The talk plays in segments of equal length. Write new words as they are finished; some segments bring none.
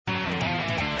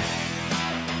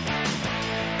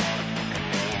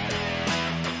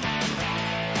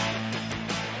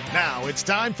it's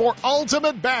time for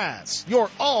Ultimate Bass, your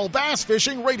all bass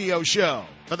fishing radio show.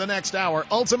 For the next hour,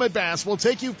 Ultimate Bass will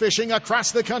take you fishing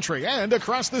across the country and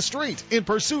across the street in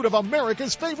pursuit of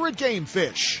America's favorite game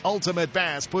fish. Ultimate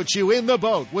Bass puts you in the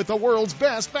boat with the world's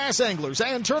best bass anglers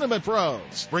and tournament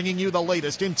pros, bringing you the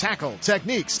latest in tackle,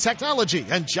 techniques, technology,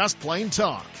 and just plain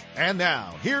talk. And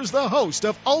now, here's the host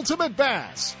of Ultimate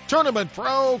Bass, Tournament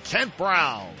Pro Kent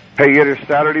Brown. Hey, it is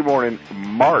Saturday morning,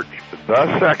 March the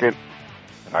 2nd.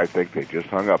 I think they just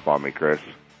hung up on me, Chris.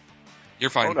 You're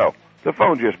fine. Oh, no. The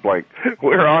phone just blinked.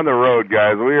 We're on the road,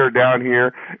 guys. We are down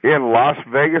here in Las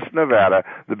Vegas, Nevada,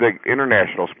 the big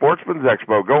International Sportsman's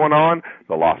Expo going on,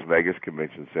 the Las Vegas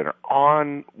Convention Center,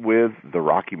 on with the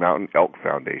Rocky Mountain Elk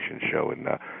Foundation show. And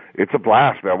it's a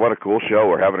blast, man. What a cool show.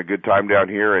 We're having a good time down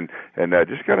here and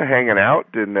just kind of hanging out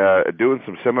and doing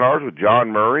some seminars with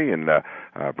John Murray and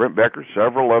Brent Becker,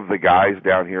 several of the guys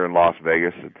down here in Las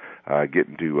Vegas, and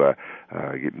getting to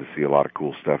see a lot of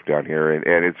cool stuff down here.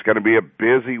 And it's going to be a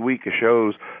busy week of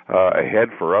shows ahead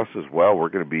for us as well. We're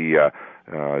going to be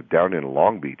down in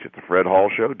Long Beach at the Fred Hall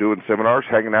Show, doing seminars,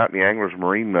 hanging out in the Anglers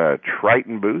Marine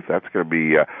Triton booth. That's going to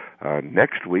be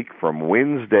next week from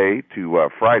Wednesday to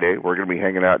Friday. We're going to be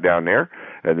hanging out down there,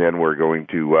 and then we're going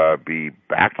to be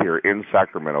back here in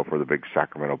Sacramento for the big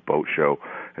Sacramento Boat Show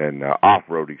and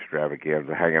off-road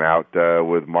extravaganza, hanging out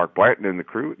with Mark Blanton and the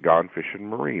crew at Gone Fishing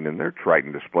Marine and their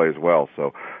Triton display as well.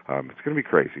 So it's going to be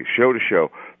crazy. Show to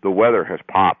show. The weather has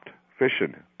popped.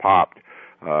 Fishing popped.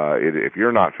 If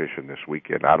you're not fishing this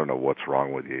weekend, I don't know what's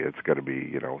wrong with you. It's going to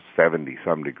be,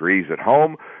 70-some degrees at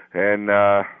home, and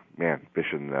man,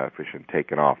 fishing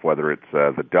taking off. Whether it's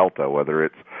the Delta, whether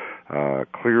it's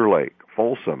Clear Lake,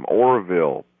 Folsom,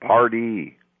 Oroville,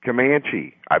 Pardee,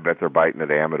 Comanche. I bet they're biting at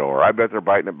Amador. I bet they're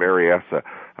biting at Berryessa.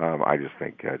 I just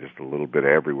think just a little bit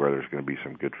everywhere there's going to be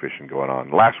some good fishing going on.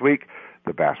 Last week,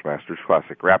 the Bassmasters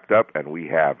Classic wrapped up, and we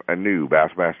have a new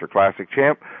Bassmaster Classic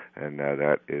champ, and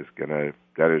that is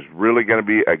really going to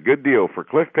be a good deal for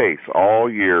Cliff Pace all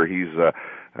year. He's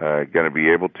going to be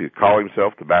able to call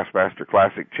himself the Bassmaster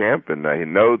Classic champ, and he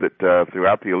know that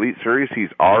throughout the Elite Series,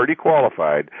 he's already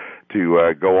qualified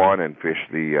to go on and fish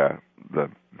the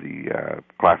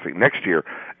Classic next year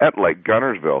at Lake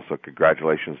Gunnersville. So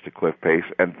congratulations to Cliff Pace,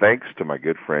 and thanks to my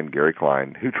good friend Gary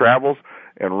Klein, who travels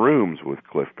and rooms with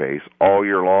Cliff Pace all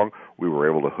year long. We were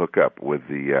able to hook up with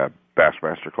the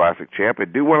Bassmaster Classic champ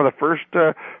and do one of the first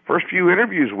few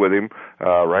interviews with him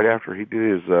right after he did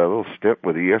his little stint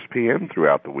with ESPN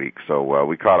throughout the week. So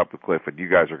we caught up with Cliff, and you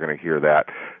guys are going to hear that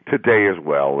today as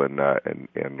well. And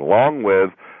along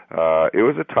with it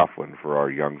was a tough one for our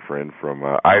young friend from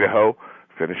Idaho,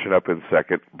 finishing up in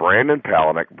second, Brandon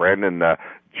Palaniuk. Brandon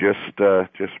just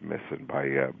missing by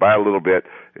a little bit,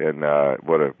 and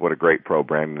what a great pro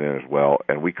Brandon is as well.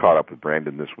 And we caught up with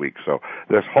Brandon this week. So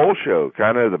this whole show,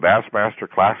 kind of the Bassmaster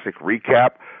Classic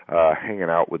recap, hanging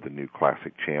out with the new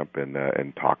Classic champ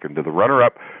and talking to the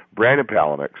runner-up, Brandon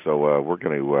Palaniuk. So we're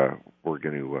going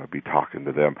to be talking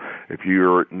to them. If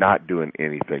you're not doing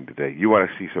anything today, you want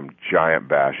to see some giant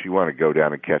bass, you want to go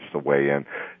down and catch the weigh-in,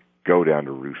 go down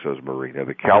to Russo's Marina,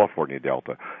 the California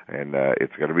Delta, and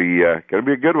it's going to be a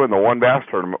good one. The One Bass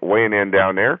Tournament weighing in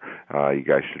down there. You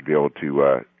guys should be able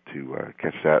to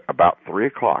catch that about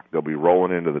 3:00. They'll be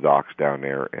rolling into the docks down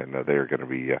there, and they're going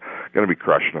to be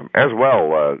crushing them as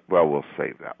well. We'll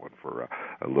save that one for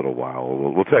a little while.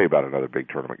 We'll tell you about another big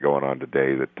tournament going on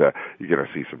today that you're going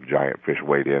to see some giant fish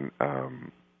weighed in.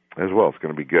 As well, it's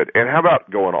going to be good. And how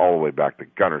about going all the way back to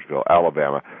Gunnersville,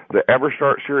 Alabama, the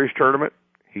EverStart Series tournament?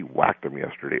 He whacked him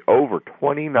yesterday, over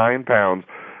 29 pounds,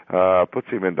 puts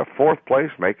him into fourth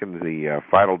place, making the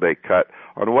final day cut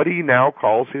on what he now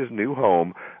calls his new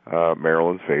home,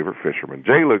 Maryland's favorite fisherman.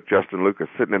 J. Luke, Justin Lucas,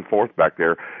 sitting in fourth back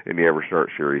there in the EverStart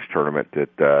Series tournament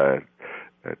at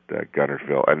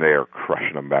Gunnersville, and they are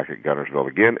crushing them back at Gunnersville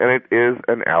again. And it is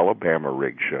an Alabama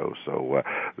rig show, so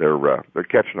they're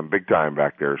catching them big time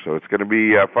back there. So it's going to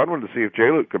be a fun one to see if J.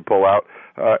 Luke can pull out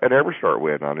an EverStart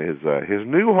win on his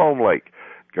new home lake.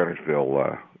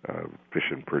 Gunnersville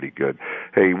fishing pretty good.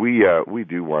 Hey, we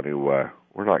do want to.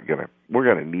 We're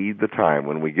gonna need the time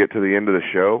when we get to the end of the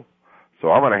show.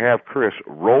 So I'm gonna have Chris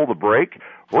roll the break.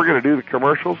 We're gonna do the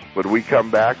commercials. When we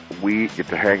come back, we get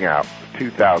to hang out.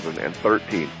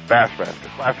 2013 Bassmaster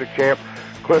Classic champ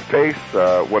Cliff Pace.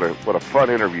 What a fun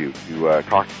interview to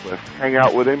talk to Cliff, hang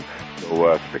out with him.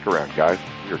 So stick around, guys.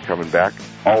 We're coming back.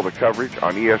 All the coverage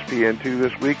on ESPN2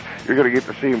 this week. You're going to get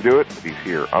to see him do it. He's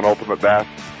here on Ultimate Bass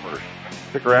first.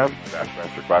 Stick around.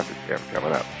 Bassmaster Classic Camp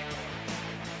coming up.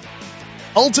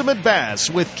 Ultimate Bass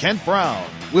with Kent Brown.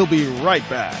 We'll be right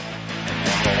back.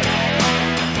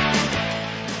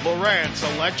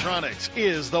 Lowrance Electronics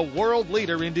is the world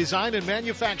leader in design and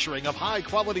manufacturing of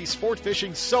high-quality sport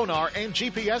fishing sonar and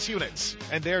GPS units.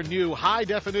 And their new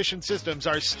high-definition systems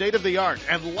are state-of-the-art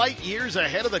and light years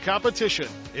ahead of the competition.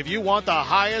 If you want the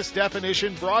highest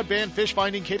definition broadband fish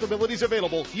finding capabilities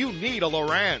available, you need a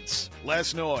Lowrance.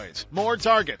 Less noise, more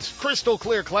targets, crystal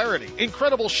clear clarity,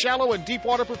 incredible shallow and deep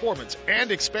water performance,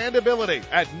 and expandability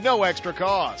at no extra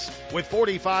cost. With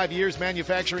 45 years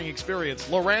manufacturing experience,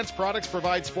 Lowrance products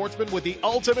provide sportsmen with the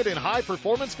ultimate in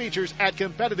high-performance features at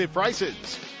competitive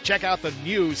prices. Check out the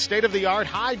new state-of-the-art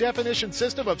high-definition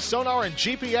system of sonar and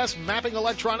GPS mapping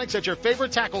electronics at your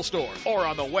favorite tackle store or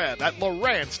on the web at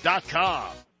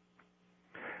Lowrance.com.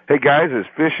 Hey guys, as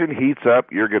fishing heats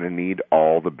up, you're going to need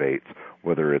all the baits,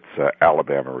 whether it's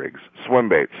Alabama rigs, swim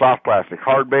baits, soft plastic,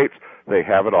 hard baits. They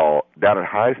have it all down at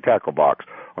High's Tackle Box.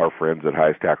 Our friends at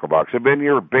High's Tackle Box have been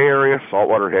your Bay Area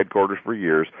saltwater headquarters for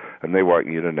years, and they want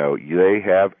you to know they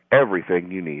have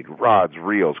everything you need: rods,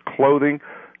 reels, clothing,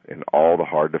 and all the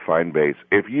hard-to-find baits.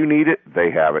 If you need it,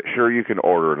 they have it. Sure, you can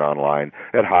order it online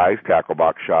at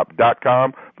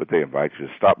High'sTackleBoxShop.com, but they invite you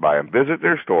to stop by and visit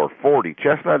their store, 40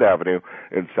 Chestnut Avenue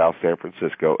in South San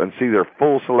Francisco, and see their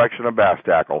full selection of bass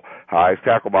tackle. High's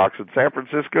Tackle Box in San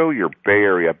Francisco, your Bay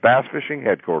Area bass fishing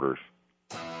headquarters.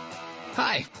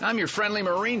 Hi, I'm your friendly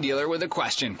marine dealer with a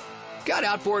question. Got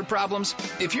outboard problems?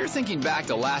 If you're thinking back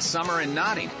to last summer and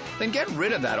nodding, then get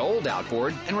rid of that old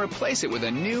outboard and replace it with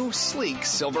a new, sleek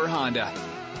silver Honda.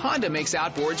 Honda makes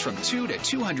outboards from 2 to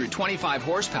 225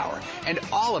 horsepower, and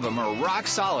all of them are rock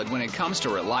solid when it comes to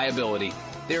reliability.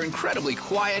 They're incredibly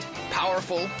quiet,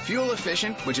 powerful, fuel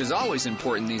efficient, which is always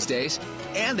important these days,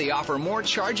 and they offer more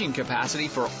charging capacity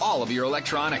for all of your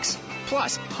electronics.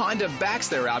 Plus, Honda backs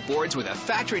their outboards with a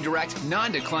factory-direct,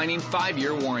 non-declining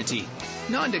 5-year warranty.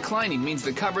 Non-declining means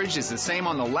the coverage is the same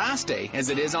on the last day as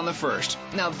it is on the first.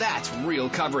 Now that's real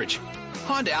coverage.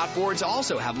 Honda outboards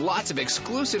also have lots of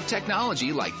exclusive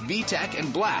technology like VTEC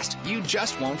and Blast you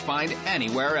just won't find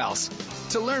anywhere else.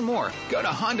 To learn more, go to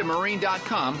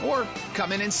HondaMarine.com or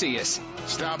come in and see us.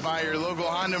 Stop by your local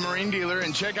Honda Marine dealer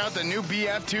and check out the new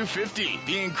BF250,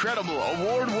 the incredible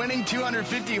award-winning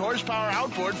 250 horsepower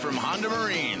outboard from Honda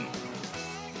Marine.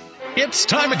 It's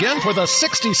time again for the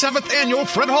 67th Annual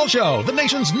Fred Hall Show, the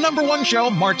nation's #1 show,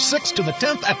 March 6th to the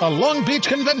 10th at the Long Beach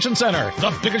Convention Center.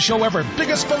 The biggest show ever,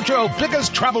 biggest boat show,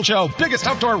 biggest travel show, biggest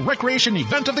outdoor recreation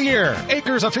event of the year.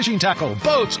 Acres of fishing tackle,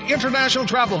 boats, international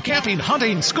travel, camping,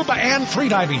 hunting, scuba, and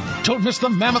freediving. Don't miss the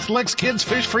Mammoth Lakes Kids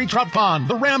Fish Free Trout Pond,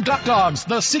 the Ram Duck Dogs,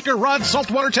 the Seeker Rod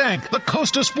Saltwater Tank, the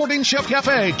Costa Sporting Chef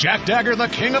Cafe, Jack Dagger, the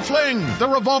King of Fling, the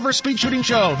Revolver Speed Shooting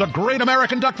Show, the Great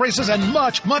American Duck Races, and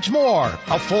much, much more.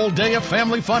 A full day of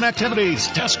family fun activities.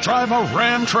 Test drive a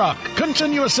Ram truck.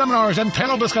 Continuous seminars and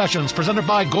panel discussions presented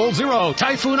by Gold Zero,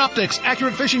 Typhoon Optics,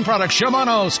 Accurate Fishing Products,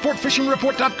 Shimano,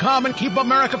 SportFishingReport.com, and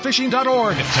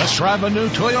KeepAmericaFishing.org. Test drive a new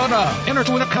Toyota. Enter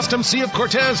to win a custom Sea of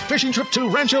Cortez fishing trip to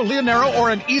Rancho Leonero or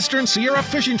an Eastern Sierra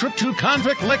fishing trip to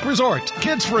Convict Lake Resort.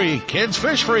 Kids free, kids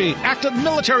fish free, active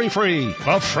military free.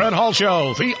 The Fred Hall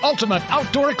Show, the ultimate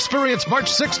outdoor experience,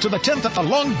 March 6th to the 10th at the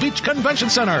Long Beach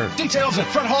Convention Center. Details at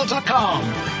FredHall.com.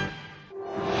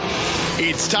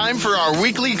 It's time for our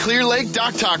weekly Clear Lake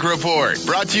Dock Talk Report,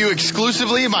 brought to you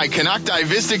exclusively by Canocti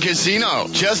Vista Casino,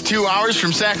 just 2 hours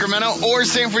from Sacramento or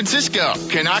San Francisco.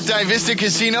 Canocti Vista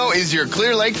Casino is your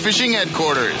Clear Lake fishing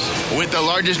headquarters. With the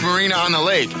largest marina on the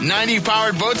lake, 90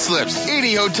 powered boat slips,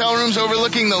 80 hotel rooms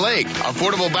overlooking the lake,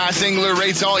 affordable bass angler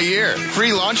rates all year,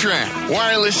 free launch ramp,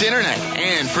 wireless internet,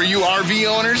 and for you RV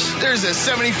owners, there's a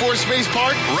 74-space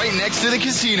park right next to the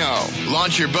casino.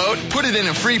 Launch your boat, put it in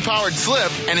a free powered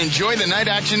slip, and enjoy the night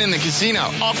action in the casino,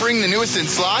 offering the newest in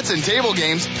slots and table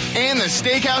games, and the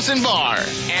steakhouse and bar.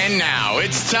 And now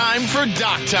it's time for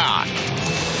Dock Talk.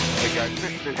 Hey guys,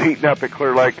 fishing is heating up at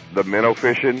Clear Lake. The minnow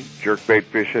fishing, jerkbait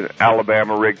fishing,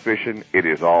 Alabama rig fishing, it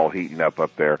is all heating up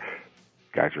there.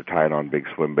 Guys are tying on big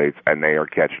swim baits, and they are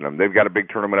catching them. They've got a big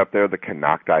tournament up there, the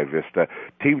Canocti Vista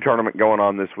team tournament going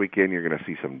on this weekend. You're going to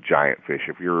see some giant fish.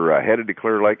 If you're headed to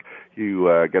Clear Lake, you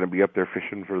going to be up there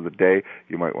fishing for the day,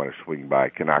 you might want to swing by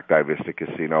Canocti Vista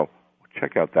Casino.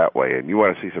 Check out that way. And you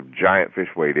want to see some giant fish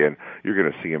weighed in, you're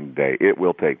going to see them today. It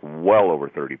will take well over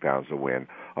 30 pounds to win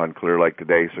on Clear Lake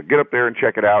today. So get up there and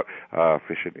check it out.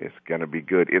 Fishing is going to be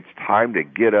good. It's time to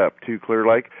get up to Clear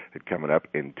Lake. It's coming up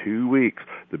in 2 weeks,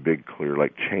 the big Clear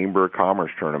Lake Chamber of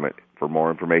Commerce tournament. For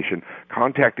more information,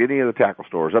 contact any of the tackle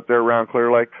stores up there around Clear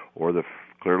Lake or the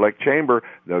Clear Lake Chamber.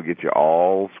 They'll get you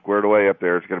all squared away up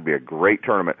there. It's going to be a great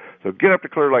tournament. So get up to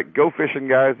Clear Lake. Go fishing,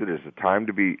 guys. It is the time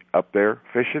to be up there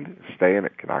fishing, staying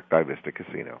at Canocti Vista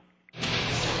Casino.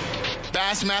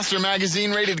 Bassmaster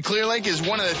Magazine rated Clear Lake as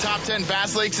one of the top 10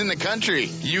 bass lakes in the country.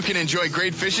 You can enjoy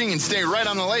great fishing and stay right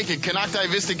on the lake at Canocti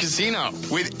Vista Casino.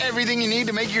 With everything you need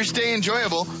to make your stay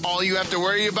enjoyable, all you have to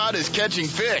worry about is catching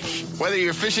fish. Whether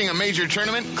you're fishing a major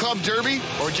tournament, club derby,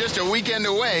 or just a weekend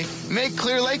away, make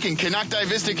Clear Lake and Canocti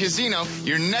Vista Casino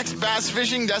your next bass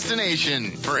fishing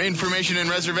destination. For information and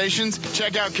reservations,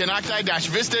 check out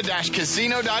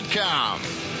canocti-vista-casino.com.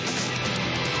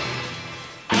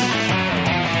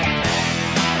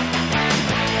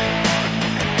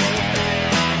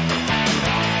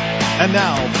 And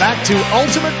now, back to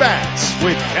Ultimate Bass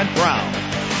with Kent Brown.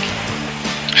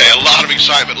 Hey, a lot of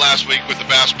excitement last week with the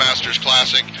Bassmasters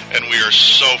Classic, and we are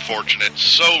so fortunate,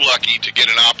 so lucky to get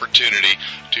an opportunity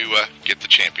to get the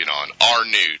champion on. Our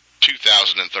new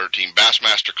 2013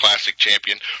 Bassmaster Classic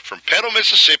champion from Petal,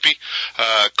 Mississippi,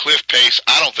 Cliff Pace.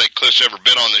 I don't think Cliff's ever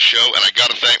been on the show, and I got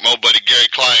to thank my old buddy Gary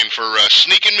Klein for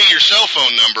sneaking me your cell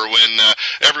phone number when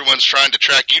everyone's trying to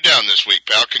track you down this week,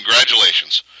 pal.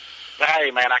 Congratulations.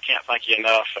 Hey, man, I can't thank you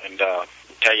enough and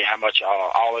tell you how much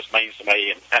all this means to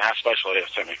me and how special it is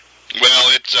to me. Well,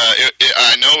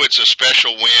 I know it's a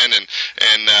special win, and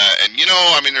you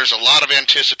know, I mean, there's a lot of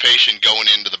anticipation going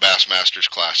into the Bassmasters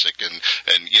Classic, and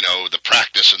you know, the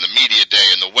practice and the media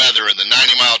day and the weather and the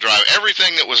 90-mile drive,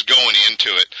 everything that was going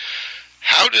into it.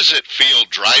 How does it feel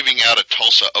driving out of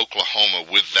Tulsa, Oklahoma,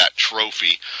 with that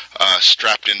trophy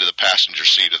strapped into the passenger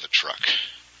seat of the truck?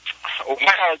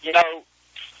 Well, you know,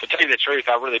 to tell you the truth,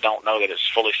 I really don't know that it's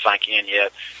fully sunk in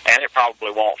yet, and it probably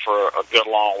won't for a good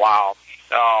long while.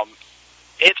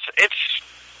 It's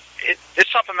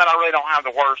something that I really don't have the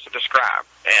words to describe,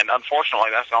 and unfortunately,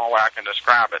 that's the only way I can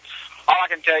describe it. All I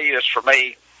can tell you is, for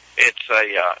me, it's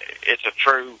a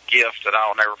true gift that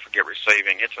I'll never forget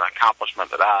receiving. It's an accomplishment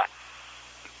that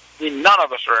none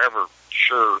of us are ever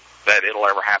sure that it'll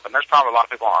ever happen. There's probably a lot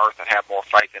of people on earth that have more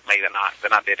faith in me than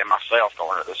I did in myself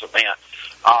going into this event.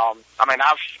 I mean,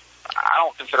 I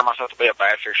don't consider myself to be a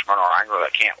bad fisherman or angler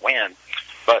that can't win,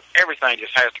 but everything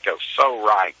just has to go so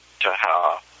right to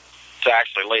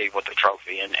actually leave with the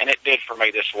trophy, and it did for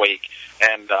me this week,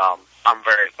 and I'm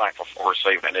very thankful for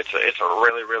receiving it. It's a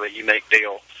really, really unique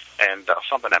deal, and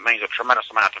something that means a tremendous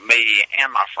amount to me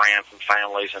and my friends and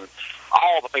families and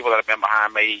all the people that have been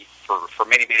behind me for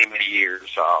many, many, many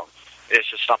years. It's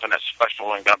just something that's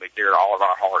special and going to be dear to all of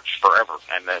our hearts forever,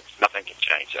 and nothing can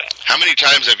change that. How many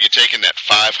times have you taken that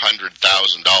 $500,000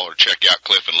 check out,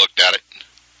 Cliff, and looked at it?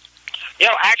 You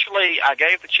know, actually, I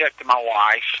gave the check to my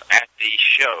wife at the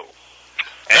show.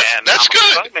 That's I'm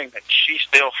good. assuming that she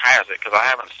still has it because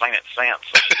I haven't seen it since.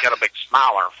 So she's got a big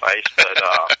smile on her face, but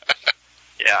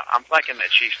yeah, I'm thinking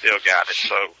that she still got it.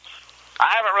 So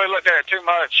I haven't really looked at it too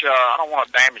much. I don't want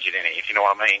to damage it any, if you know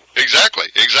what I mean. Exactly.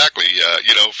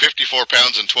 You know, 54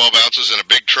 pounds and 12 ounces and a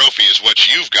big trophy is what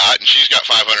you've got, and she's got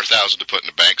 $500,000 to put in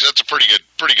the bank. So that's a pretty good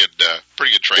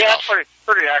trade-off. Yeah, that's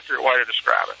pretty accurate way to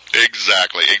describe it.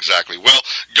 Exactly. Well,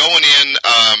 going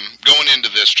into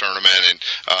this tournament, and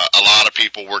a lot of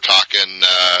people were talking,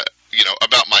 you know,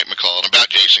 about Mike McClellan, about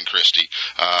Jason Christie,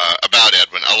 about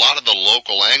Edwin, a lot of the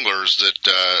local anglers that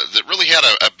really had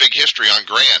a big history on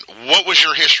Grand. What was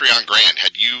your history on Grand?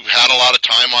 Had you had a lot of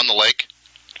time on the lake?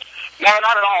 No,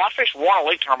 not at all. I fished one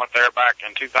elite tournament there back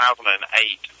in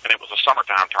 2008, and it was a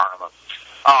summertime tournament.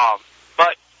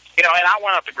 But, you know, and I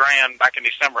went up to Grand back in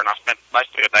December, and I spent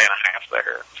basically a day and a half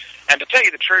there. And to tell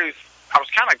you the truth, I was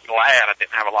kind of glad I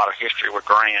didn't have a lot of history with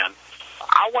Grand.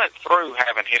 I went through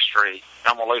having history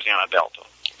on the Louisiana Delta.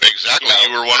 Exactly.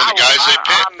 You were one of the guys they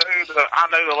picked. I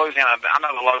know the Louisiana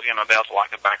Delta like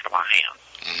the back of my hand.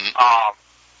 Mm-hmm.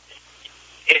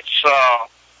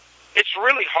 It's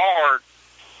really hard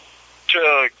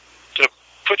to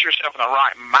put yourself in the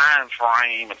right mind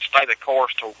frame and stay the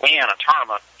course to win a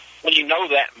tournament when you know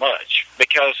that much,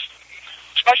 because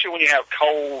especially when you have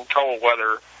cold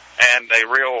weather and a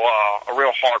real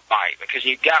hard bite, because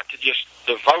you've got to just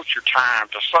devote your time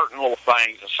to certain little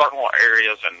things and certain little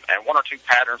areas and one or two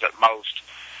patterns at most,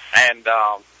 and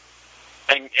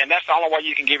that's the only way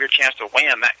you can give your chance to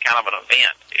win that kind of an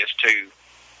event is to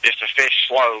fish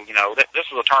slow. You know, this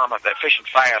was a tournament that fishing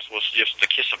fast was just the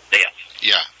kiss of death.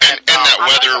 Yeah, and that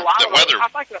weather. I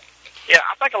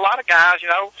think a lot of guys, you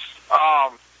know,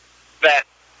 that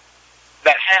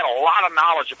had a lot of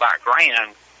knowledge about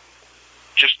Grand,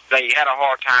 just they had a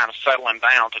hard time settling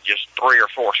down to just 3 or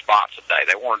 4 spots a day.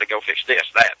 They wanted to go fish this,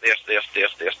 that, and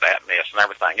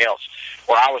everything else.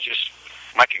 Where I was just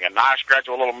making a nice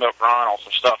gradual little milk run on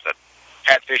some stuff that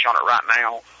had fish on it right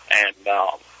now, and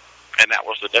that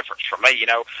was the difference for me. You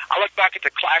know, I look back at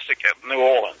the Classic at New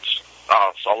Orleans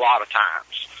a lot of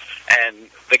times, and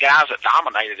the guys that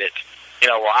dominated it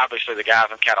well, obviously the guys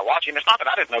in Catawatchie, and it's not that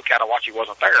I didn't know Catawatchie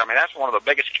wasn't there. I mean, that's one of the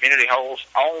biggest community holes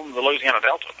on the Louisiana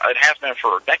Delta. It has been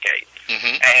for a decade.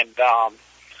 Mm-hmm. And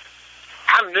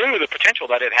I knew the potential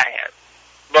that it had,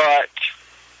 but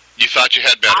you thought you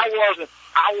had better.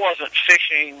 I wasn't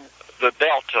fishing the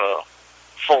Delta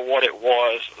for what it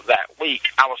was that week.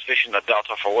 I was fishing the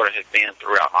Delta for what it had been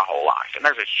throughout my whole life, and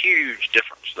there's a huge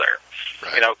difference there.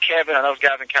 Right. Kevin and those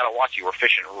guys in Catawatchie were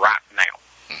fishing right now.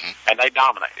 Mm-hmm. And they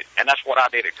dominated. And that's what I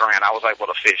did at Grant. I was able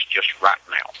to fish just right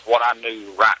now, what I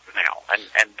knew right now,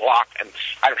 and block. And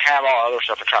I didn't have all other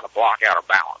stuff to try to block out or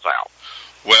balance out.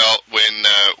 Well,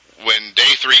 when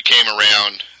day 3 came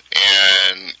around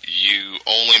and you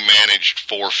only managed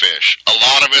 4 fish, a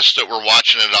lot of us that were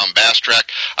watching it on Bass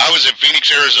Track, I was in Phoenix,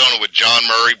 Arizona with John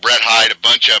Murray, Brett Hyde, a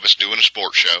bunch of us doing a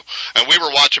sports show, and we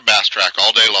were watching Bass Track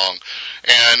all day long.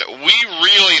 And we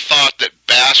really thought that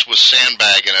Bass was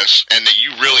sandbagging us and that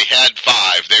you really had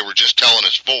 5. They were just telling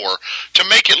us 4 to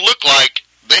make it look like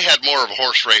they had more of a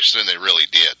horse race than they really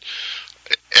did.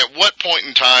 At what point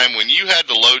in time, when you had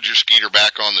to load your skeeter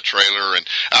back on the trailer, and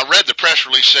I read the press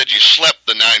release said you slept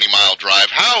the 90-mile drive,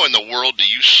 how in the world do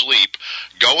you sleep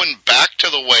going back to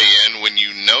the weigh-in when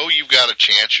you know you've got a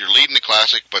chance, you're leading the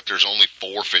Classic, but there's only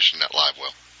 4 fish in that live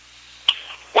well?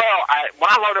 Well, when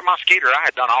I loaded my skeeter, I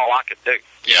had done all I could do.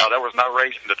 Yeah. There was no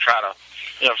reason to try to,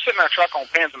 sitting in a truck on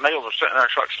pins and needles or sitting in a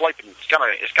truck sleeping, it's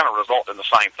gonna result in the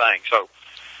same thing. So,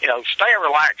 staying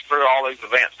relaxed through all these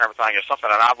events and everything is something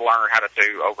that I've learned how to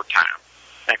do over time.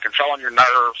 And controlling your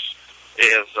nerves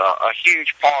is a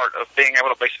huge part of being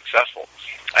able to be successful.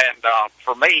 And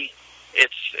for me,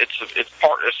 it's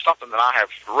something that I have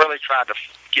really tried to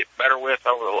get better with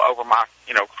over my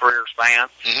career span,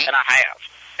 mm-hmm. and I have.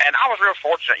 And I was real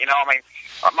fortunate,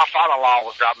 my father-in-law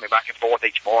was driving me back and forth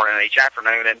each morning and each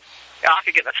afternoon, and I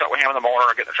could get in the truck with him in the morning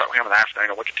or get in the truck with him in the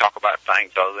afternoon, and we could talk about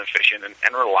things other than fishing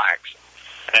and relax.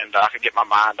 And I could get my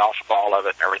mind off of all of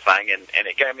it and everything, and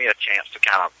it gave me a chance to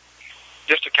kind of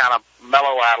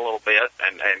mellow out a little bit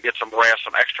and get some rest,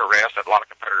 some extra rest that a lot of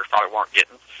competitors probably weren't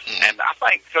getting. Mm-hmm. And I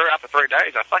think throughout the 3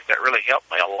 days, I think that really helped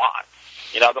me a lot.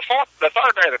 The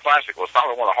third day of the Classic was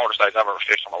probably one of the hardest days I've ever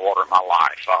fished on the water in my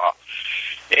life.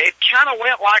 It kind of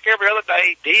went like every other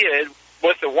day did,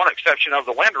 with the one exception of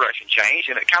the wind direction change,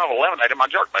 and it kind of eliminated my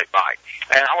jerkbait bite.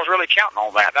 And I was really counting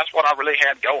on that. That's what I really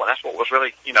had going. That's what was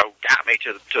really, got me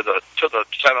to the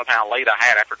 7-pound lead I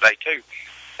had after day 2.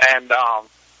 And, I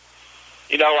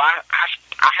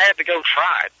had to go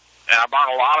try it. And I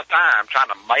burned a lot of time trying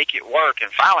to make it work.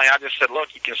 And finally, I just said,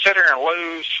 look, you can sit here and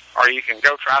lose, or you can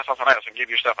go try something else and give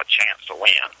yourself a chance to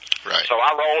win. Right. So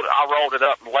I rolled it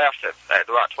up and left at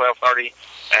about 12:30,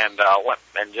 and went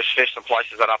and just fished some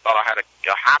places that I thought I had a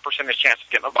high percentage chance of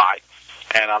getting a bite.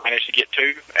 And I managed to get 2,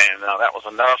 and that was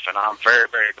enough. And I'm very,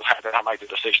 very glad that I made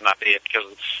the decision I did, because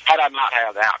had I not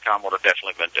had the outcome, would have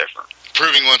definitely been different.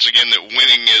 Proving once again that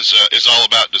winning is all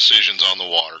about decisions on the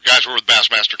water. Guys, we're with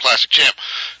Bassmaster Classic champ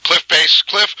Cliff Pace.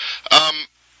 Cliff,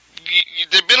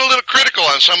 they've been a little critical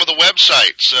on some of the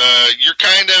websites. You're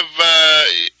kind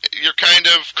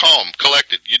of calm,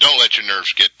 collected. You don't let your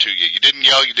nerves get to you. You didn't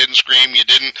yell, you didn't scream, you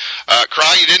didn't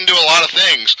cry, you didn't do a lot of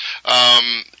things.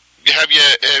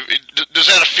 Does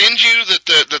that offend you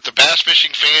that the bass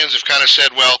fishing fans have kind of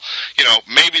said, well,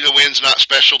 maybe the wind's not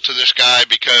special to this guy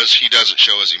because he doesn't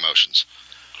show his emotions?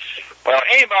 Well,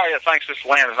 anybody that thinks this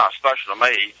land is not special to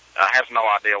me has no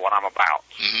idea what I'm about.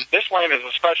 Mm-hmm. This land is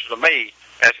as special to me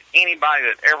as anybody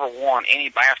that ever won any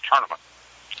bass tournament.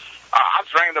 I've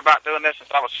dreamed about doing this since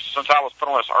I was put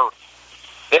on this earth.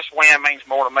 This land means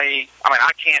more to me. I mean,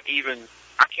 I can't even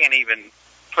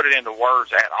put it into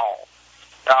words at all.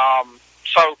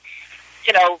 So,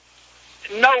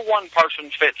 no one person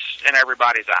fits in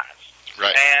everybody's eyes.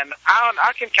 Right. And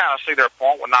I can kind of see their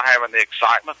point with not having the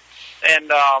excitement. And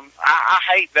I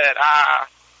hate that I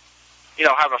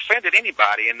have offended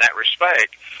anybody in that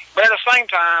respect. But at the same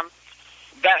time,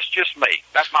 that's just me.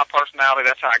 That's my personality.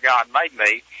 That's how God made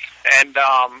me. And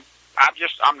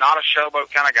I'm not a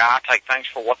showboat kind of guy. I take things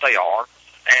for what they are.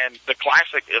 And the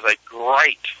Classic is a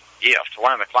great gift.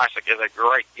 Winning the Classic is a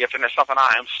great gift, and it's something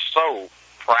I am so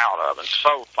proud of and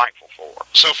so thankful for.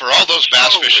 So for all those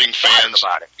bass fishing fans,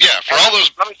 about it. Yeah, for all those.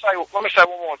 Let me say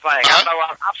one more thing. Uh-huh. I know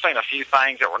I've seen a few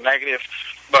things that were negative,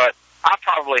 but I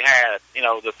probably had,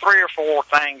 the 3 or 4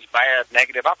 things bad,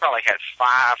 negative. I probably had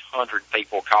 500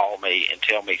 people call me and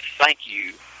tell me thank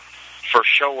you for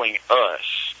showing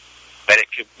us that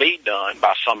it could be done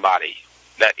by somebody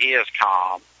that is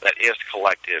calm, that is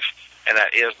collective, and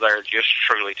that is there just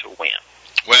truly to win.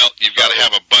 Well, you've got to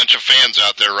have a bunch of fans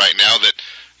out there right now that,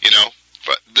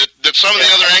 But that some of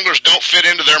the other anglers don't fit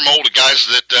into their mold of guys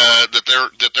that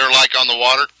they're like on the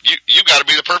water. You got to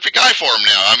be the perfect guy for them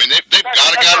now. I mean, they've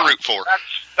got a guy to root for.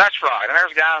 That's right. And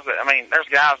there's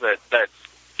guys that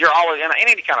you're always in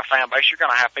any kind of fan base. You're going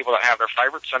to have people that have their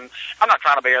favorites, and I'm not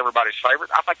trying to be everybody's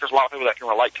favorite. I think there's a lot of people that can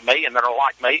relate to me and that are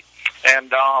like me, and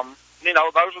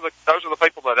those are the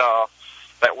people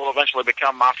that will eventually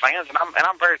become my fans, and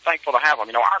I'm very thankful to have them.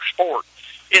 Our sport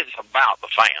is about the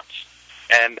fans,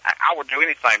 and I would do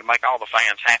anything to make all the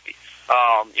fans happy.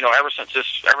 Ever since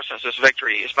this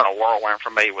victory, it's been a whirlwind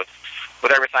for me with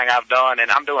everything I've done,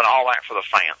 and I'm doing all that for the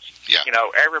fans. Yeah.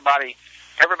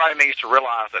 Everybody needs to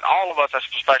realize that all of us as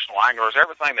professional anglers,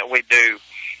 everything that we do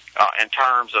in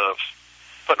terms of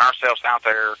putting ourselves out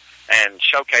there and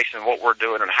showcasing what we're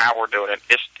doing and how we're doing it,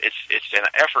 it's an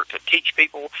effort to teach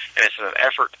people, and it's an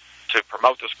effort to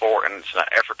promote the sport, and it's an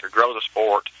effort to grow the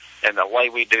sport. And the way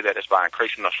we do that is by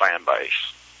increasing the fan base.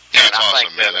 That's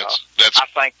awesome, man. I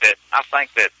think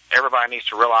that everybody needs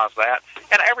to realize that.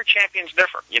 And every champion's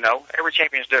different, Every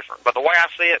champion's different. But the way I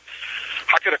see it,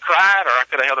 I could have cried or I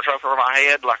could have held the trophy over my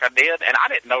head like I did, and I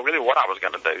didn't know really what I was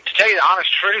going to do. To tell you the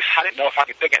honest truth, I didn't know if I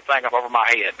could pick that thing up over my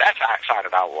head. That's how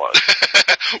excited I was.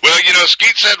 Well,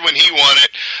 Skeet said when he won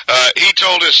it, he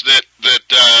told us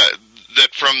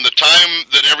that from the time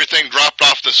that everything dropped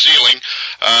off the ceiling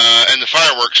and the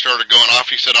fireworks started going off,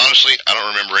 he said, honestly, I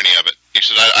don't remember any of it. He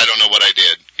said, I don't know what I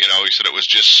did. He said it was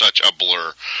just such a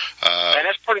blur. And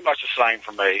it's pretty much the same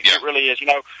for me. Yeah. It really is.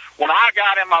 When I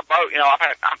got in my boat,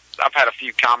 I've had a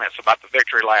few comments about the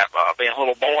victory lap being a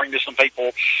little boring to some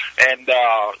people, and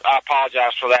I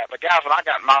apologize for that. But guys, when I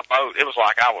got in my boat, it was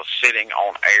like I was sitting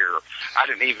on air.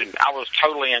 I was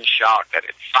totally in shock that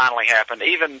it finally happened.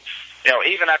 Even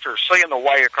after seeing the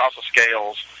way across the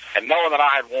scales and knowing that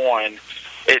I had won,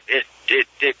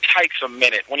 it takes a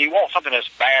minute. When you want something as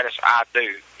bad as I do,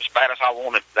 as bad as I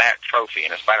wanted that trophy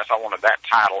and as bad as I wanted that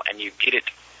title, and you get it,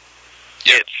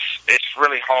 it's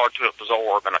really hard to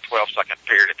absorb in a 12-second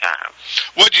period of time.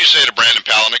 What did you say to Brandon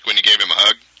Palaniuk when you gave him a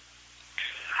hug?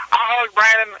 I hugged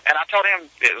Brandon, and I told him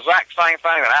the exact same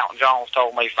thing that Alton Jones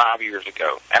told me 5 years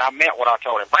ago, and I meant what I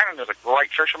told him. Brandon is a great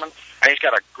fisherman, and he's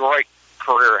got a great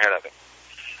career ahead of him,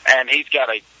 and he's got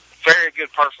a very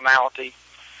good personality.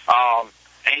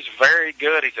 He's very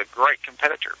good. He's a great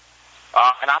competitor.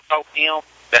 And I told him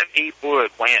that he would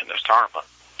win this tournament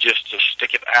just to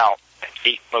stick it out and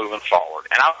keep moving forward.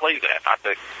 And I believe that. I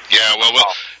do. Yeah, well,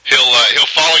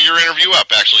 he'll follow your interview up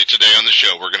actually today on the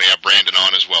show. We're going to have Brandon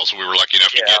on as well, so we were lucky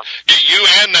enough to get you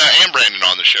and Brandon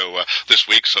on the show this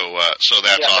week. So that's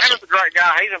awesome. Brandon's a great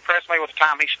guy. He's impressed me with the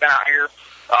time he spent out here.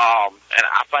 And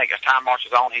I think as time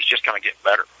marches on, he's just going to get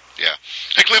better. Yeah.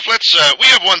 Hey, Cliff, we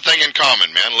have one thing in common,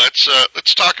 man.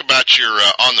 Let's talk about your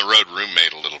on-the-road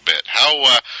roommate a little bit. How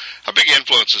big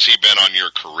influence has he been on your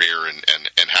career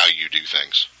and how you do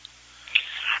things?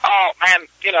 Oh, man,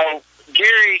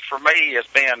 Gary, for me, has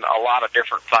been a lot of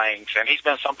different things, and he's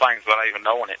been some things without even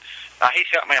knowing it. He's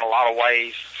helped me in a lot of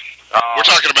ways. We're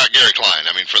talking about Gary Klein.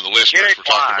 I mean, for the listeners, we're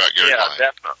talking about Gary Klein.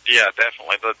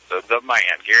 Definitely. The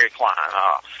man, Gary Klein.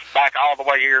 Back all the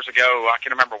way years ago, I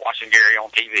can remember watching Gary on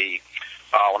TV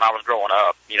when I was growing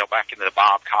up, back in the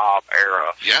Bob Cobb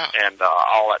era and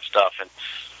all that stuff. And,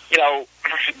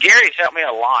 Gary's helped me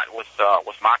a lot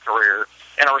with my career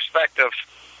in a respect of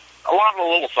a lot of the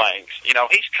little things.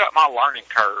 He's cut my learning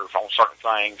curve on certain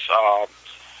things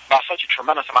by such a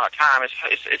tremendous amount of time.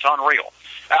 It's unreal.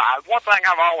 One thing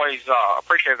I've always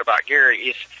appreciated about Gary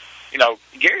is,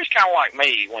 Gary's kind of like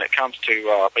me when it comes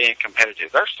to being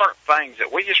competitive. There's certain things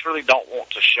that we just really don't want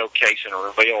to showcase and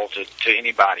reveal to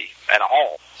anybody at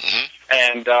all. Mm-hmm.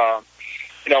 And,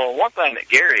 one thing that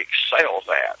Gary excels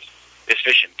at is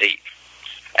fishing deep.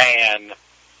 And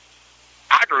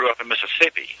I grew up in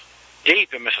Mississippi.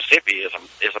 Deep in Mississippi is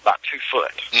about 2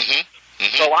 foot. Mm-hmm.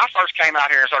 Mm-hmm. So when I first came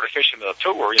out here and started fishing the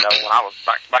tour, when I was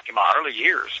back in my early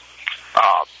years,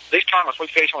 these tournaments we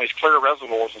fished on these clear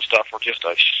reservoirs and stuff were just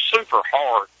a super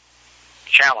hard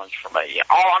challenge for me.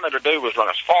 All I wanted to do was run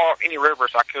as far up any river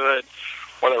as I could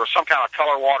where there was some kind of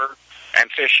color water and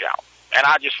fish out. And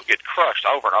I just would get crushed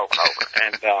over and over and over.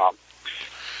 And,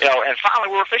 and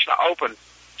finally we were fishing an open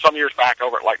some years back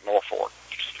over at Lake Norfolk.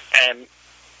 And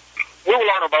we were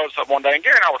learning boats up one day, and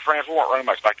Gary and I were friends. We weren't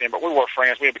roommates back then, but we were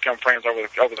friends. We had become friends over the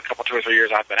couple, 2 or 3 years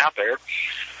I've been out there.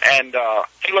 And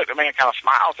he looked at me and kind of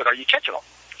smiled and said, "Are you catching them?"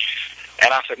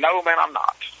 And I said, "No, man, I'm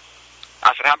not."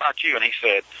 I said, "How about you?" And he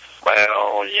said,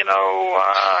 "Well, and he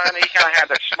kind of had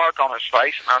that smirk on his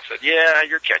face. And I said, "Yeah,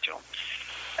 you're catching them."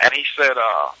 And he said,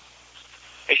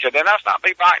 "Then that's not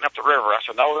me biting up the river." I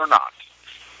said, "No, they're not."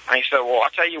 And he said, "Well, I'll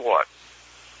tell you what."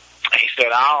 And he said,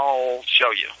 "I'll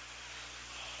show you."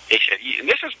 He said, and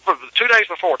this is 2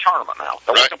 days before a tournament now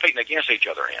that we're competing against each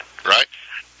other in. Right.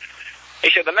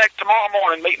 He said, tomorrow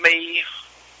morning, meet me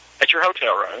at your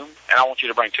hotel room, and I want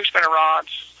you to bring 2 spinning rods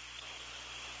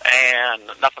and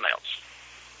nothing else.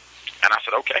 And I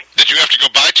said, okay. Did you have to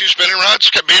go buy 2 spinning rods,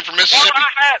 being from Mississippi? Well,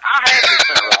 I had 2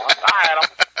 spinning rods. I had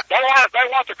them. They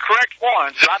want the correct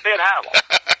ones, and I did have them.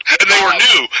 And they were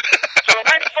new. So the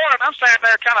next morning, I'm standing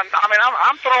there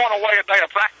I'm throwing away a day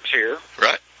of practice here.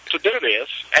 Right. To do this,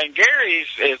 and Gary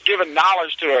is giving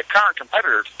knowledge to a current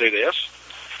competitor to do this.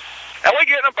 And we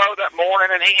get in a boat that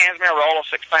morning, and he hands me a roll of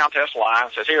 6-pound test line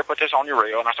and says, here, put this on your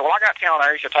reel. And I said, well, I got 10 on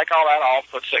there. He said, take all that off,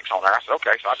 put 6 on there. I said,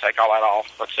 okay, so I take all that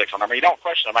off, put 6 on there. I mean, you don't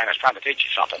question a man that's trying to teach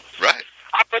you something. Right.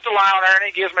 I put the line on there,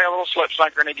 and he gives me a little slip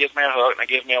sinker, and he gives me a hook, and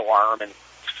he gives me a worm. And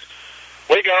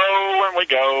we go, and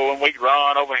we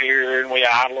run over here, and we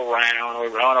idle around, and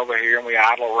we run over here, and we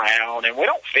idle around, and we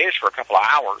don't fish for a couple of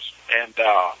hours. And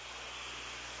I'm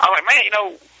like,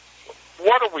 man,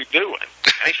 what are we doing?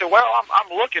 And he said, well, I'm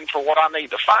looking for what I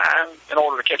need to find in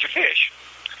order to catch a fish.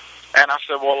 And I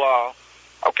said, well,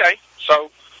 okay. So,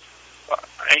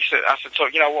 and I said, so,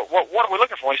 what are we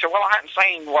looking for? He said, well, I hadn't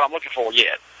seen what I'm looking for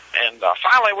yet. And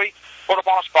finally we put up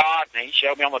on a spot, and he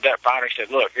showed me on the depth finder. He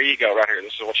said, look, here you go right here.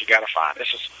 This is what you got to find.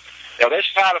 This is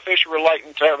how the fish are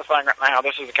relating to everything right now.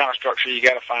 This is the kind of structure you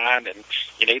got to find, and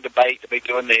you need the bait to be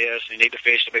doing this, and you need the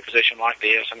fish to be positioned like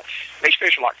this. And these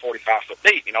fish are like 45 foot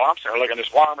deep. I'm sitting there looking at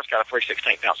this worm. It's got a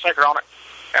 3/16-ounce sinker on it,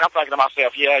 and I'm thinking to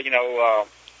myself,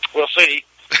 we'll see.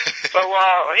 So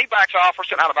he backs off. We're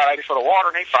sitting out about 80 foot of water,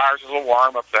 and he fires his little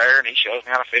worm up there, and he shows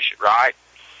me how to fish it right.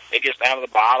 He gets down to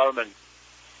the bottom, and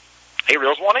he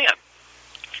reels one in.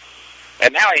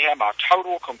 And now he had my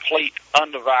total, complete,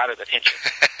 undivided attention.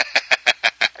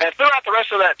 And throughout the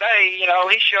rest of that day,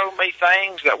 he showed me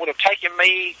things that would have taken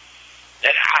me,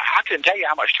 and I couldn't tell you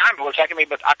how much time it would have taken me,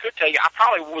 but I could tell you I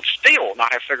probably would still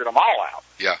not have figured them all out.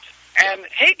 Yeah. And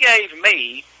he gave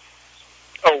me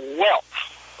a wealth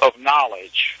of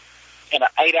knowledge in an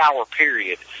 8-hour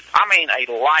period. I mean, a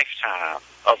lifetime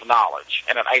of knowledge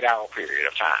in an 8-hour period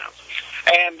of time.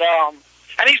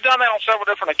 And he's done that on several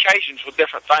different occasions with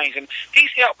different things, and he's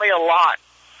helped me a lot,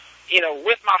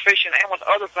 with my fishing and with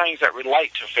other things that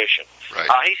relate to fishing. Right.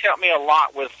 He's helped me a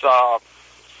lot with all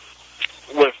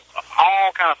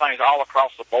kind of things all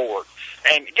across the board.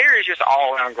 And Gary's just an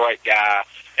all-around great guy.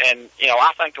 And,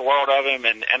 I think the world of him,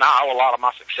 and I owe a lot of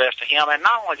my success to him, and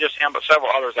not only just him, but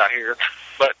several others out here.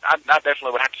 But I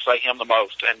definitely would have to say him the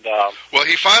most. And well,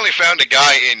 he finally found a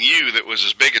guy in you that was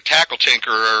as big a tackle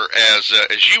tinkerer as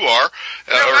you are,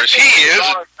 or as he is.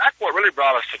 That's what really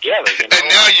brought us together. And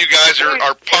now you guys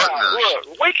are partners.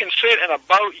 Look, we can sit in a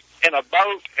boat in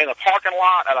a parking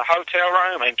lot at a hotel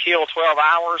room and kill 12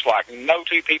 hours like no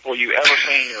two people you ever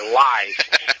seen in your life.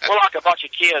 We're like a bunch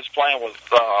of kids playing with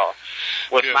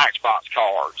Matchbox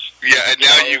cards. Yeah, and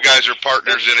now you guys are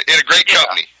partners in a great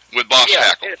company with Boss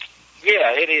Tackle.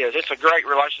 It is. It's a great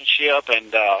relationship,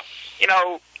 and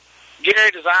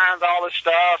Gary designs all this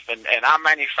stuff, and I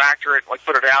manufacture it. We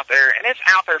put it out there, and it's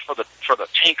out there for the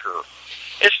tinker.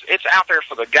 It's out there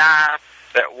for the guy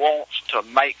that wants to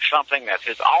make something that's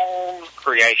his own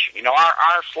creation.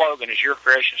 Our slogan is "Your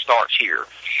creation starts here,"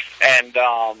 and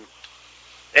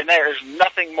there is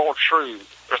nothing more true.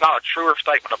 There's not a truer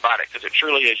statement about it, because it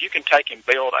truly is. You can take and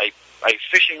build a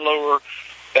fishing lure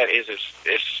that is as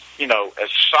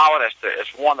solid as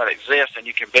one that exists, and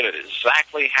you can build it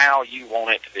exactly how you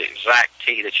want it, to the exact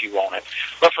tee that you want it.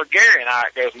 But for Gary and I,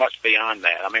 it goes much beyond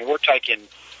that. I mean,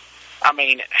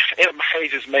 it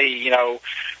amazes me,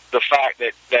 the fact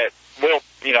that we'll,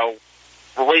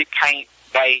 repaint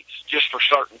baits just for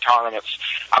certain tournaments.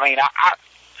 I mean, I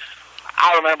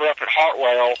remember up at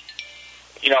Hartwell,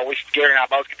 Gary and I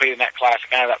both competed in that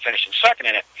classic. I ended up finishing second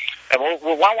in it. And when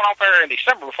I went off there in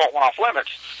December before it went off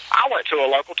limits, I went to a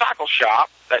local tackle shop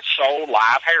that sold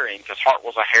live herring, because Hart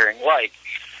was a herring lake.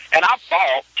 And I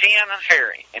bought 10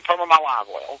 herring and put them in my live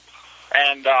well.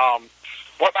 And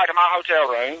went back to my hotel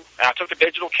room, and I took a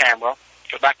digital camera,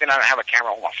 because back then I didn't have a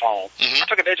camera on my phone. Mm-hmm. I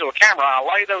took a digital camera, and I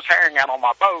laid those herring out on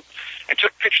my boat and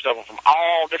took pictures of them from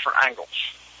all different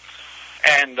angles.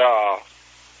 And,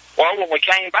 when we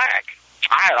came back,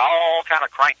 I had all kind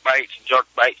of crankbaits and jerk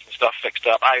baits and stuff fixed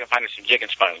up. I even painted some jigging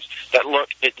spoons that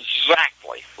looked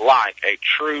exactly like a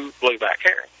true blueback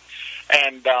herring.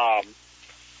 And,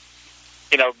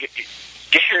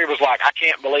 Gary was like, I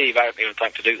can't believe I didn't even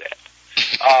think to do that.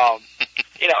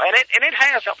 And it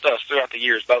has helped us throughout the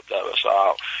years, both of us.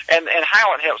 And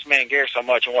how it helps me and Gary so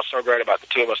much, and what's so great about the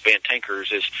two of us being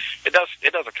tinkers, is it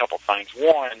does a couple things.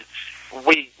 One,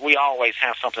 we always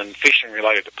have something fishing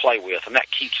related to play with, and that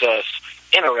keeps us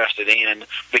interested in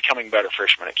becoming better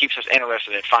fishermen. It keeps us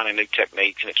interested in finding new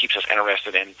techniques, and it keeps us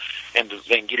interested in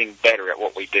getting better at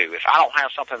what we do. If I don't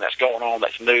have something that's going on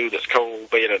that's new, that's cool,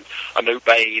 be it a new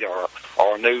bait or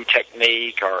a new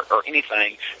technique or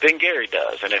anything, then Gary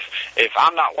does. And if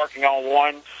I'm not working on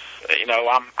one,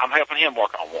 I'm helping him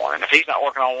work on one. And if he's not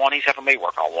working on one, he's helping me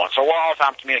work on one. So we're all the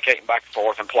time communicating back and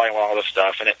forth and playing with all this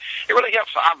stuff. And it really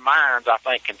helps our minds, I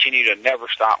think, continue to never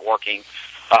stop working.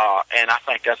 And I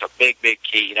think that's a big, big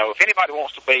key. If anybody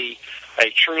wants to be a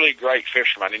truly great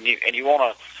fisherman and you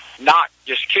want to not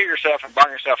just kill yourself and burn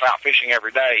yourself out fishing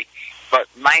every day, but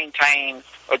maintain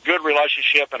a good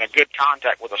relationship and a good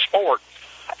contact with the sport,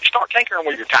 start tinkering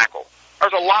with your tackle.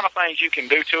 There's a lot of things you can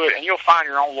do to it, and you'll find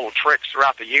your own little tricks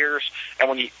throughout the years. And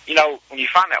when you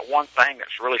find that one thing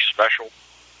that's really special,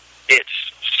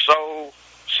 it's so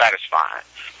satisfying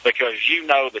because you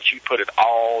know that you put it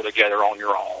all together on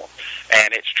your own.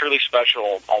 And it's truly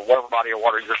special on whatever body of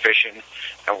water you're fishing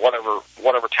and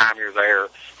whatever time you're there,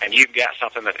 and you've got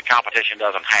something that the competition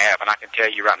doesn't have. And I can tell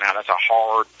you right now, that's a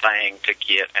hard thing to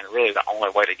get, and really the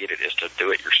only way to get it is to do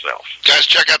it yourself. Guys,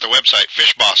 check out the website,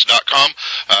 fishboss.com.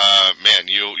 Man,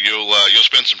 you'll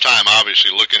spend some time,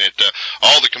 obviously, looking at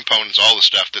all the components, all the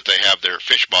stuff that they have there at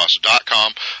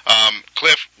fishboss.com.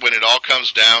 Cliff, when it all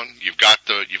comes down, you've got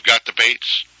the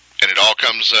baits, and it all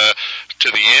comes to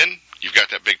the end. You've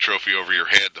got that big trophy over your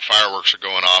head. The fireworks are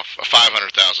going off, a $500,000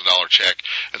 check,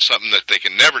 and something that they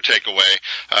can never take away.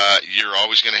 You're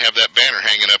always going to have that banner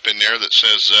hanging up in there that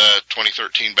says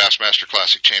 2013 Bassmaster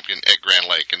Classic Champion at Grand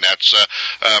Lake, and that's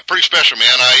pretty special,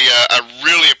 man. I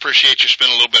really appreciate you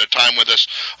spending a little bit of time with us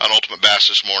on Ultimate Bass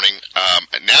this morning.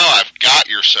 And now I've got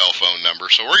your cell phone number,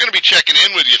 so we're going to be checking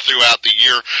in with you throughout the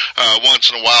year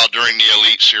once in a while during the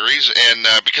Elite Series, and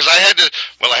because I had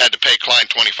to pay Klein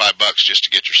 $25 just to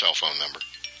get your cell phone number.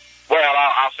 Well,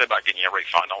 I'll see about getting you a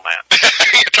refund on that.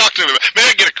 Talk to me.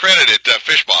 Maybe get a credit at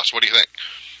Fish Boss. What do you think?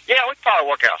 Yeah, we can probably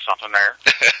work out something there.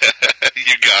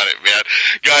 You got it, man.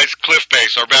 Guys, Cliff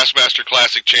Pace, our Bassmaster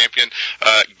Classic champion,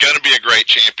 gonna be a great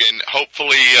champion.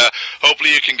 Hopefully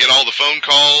you can get all the phone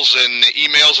calls and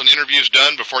emails and interviews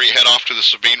done before you head off to the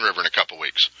Sabine River in a couple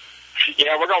weeks.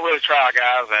 Yeah, we're going to really try,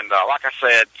 guys, and like I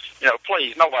said,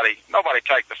 please, nobody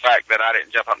take the fact that I didn't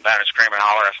jump up and down and scream and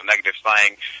holler. That's a negative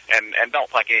thing, and don't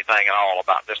think anything at all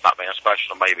about this not being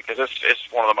special to me, because it's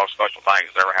one of the most special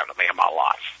things that's ever happened to me in my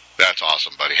life. That's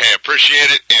awesome, buddy. Hey,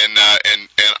 appreciate it, and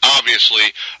obviously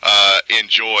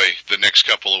enjoy the next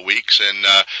couple of weeks, and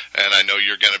I know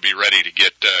you're going to be ready to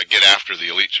get after the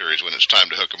Elite Series when it's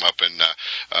time to hook them up and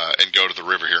go to the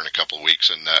river here in a couple of weeks,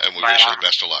 and we wish you the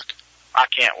best of luck. I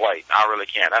can't wait. I really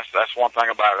can't. That's one thing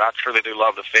about it. I truly do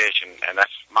love to fish, and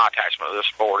that's my attachment to this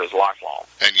sport is lifelong.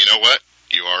 And you know what?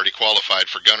 You already qualified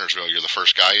for Gunnersville. You're the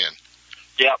first guy in.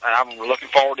 Yep, and I'm looking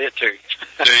forward to it, too.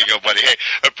 There you go, buddy. Hey,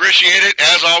 appreciate it.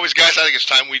 As always, guys, I think it's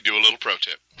time we do a little pro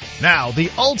tip. Now, the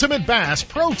Ultimate Bass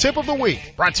Pro Tip of the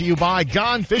Week, brought to you by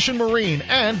Gone Fishing Marine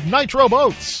and Nitro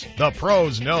Boats. The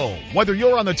pros know. Whether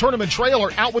you're on the tournament trail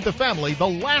or out with the family, the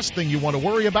last thing you want to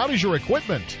worry about is your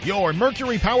equipment. Your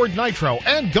Mercury-powered Nitro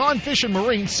and Gone Fishing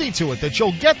Marine see to it that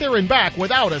you'll get there and back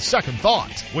without a second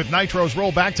thought. With Nitros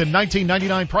roll back to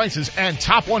 $19.99 prices and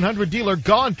top 100 dealer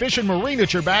Gone Fishing Marine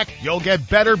at your back, you'll get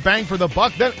better bang for the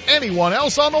buck than anyone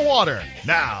else on the water.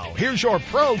 Now, here's your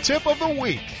Pro Tip of the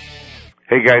Week.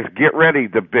 Hey guys, get ready.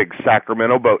 The big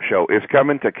Sacramento Boat Show is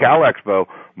coming to Cal Expo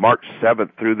March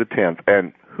 7th through the 10th.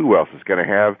 And who else is going to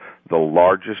have the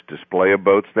largest display of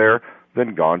boats there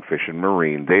than Gone Fishing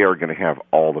Marine? They are going to have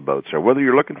all the boats there. Whether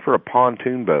you're looking for a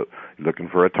pontoon boat, you're looking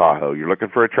for a Tahoe, you're looking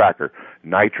for a tracker,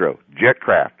 Nitro,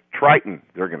 Jetcraft, Triton,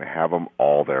 they're going to have them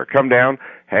all there. Come down,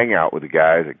 hang out with the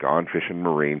guys at Gone Fishing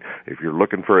Marine. If you're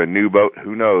looking for a new boat,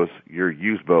 who knows, your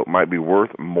used boat might be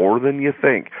worth more than you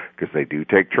think, because they do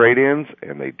take trade-ins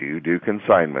and they do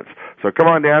consignments. So come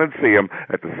on down and see them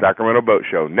at the Sacramento Boat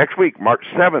Show next week, March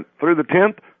 7th through the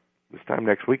 10th. This time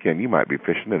next weekend, you might be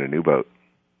fishing in a new boat.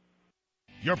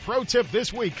 Your pro tip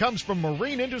this week comes from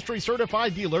Marine Industry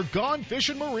Certified dealer Gone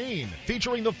Fishing Marine,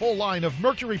 featuring the full line of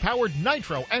Mercury-powered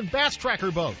Nitro and Bass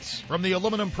Tracker boats. From the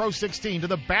Aluminum Pro 16 to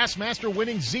the Bassmaster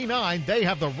winning Z9, they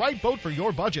have the right boat for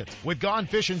your budget. With Gone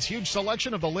Fishing's huge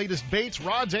selection of the latest baits,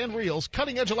 rods, and reels,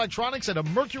 cutting-edge electronics, and a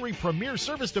Mercury Premier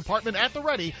Service Department at the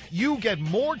ready, you get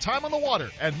more time on the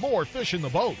water and more fish in the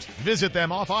boat. Visit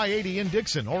them off I-80 in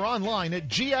Dixon or online at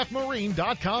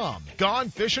gfmarine.com. Gone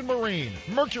Fishing Marine,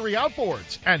 Mercury Outboards,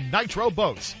 and Nitro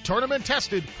boats. Tournament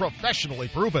tested, professionally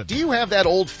proven. Do you have that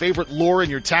old favorite lure in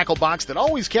your tackle box that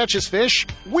always catches fish?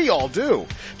 We all do.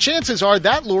 Chances are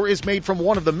that lure is made from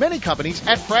one of the many companies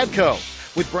at Pradco.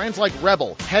 With brands like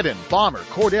Rebel, Hedon, Bomber,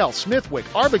 Cordell, Smithwick,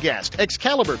 Arbogast,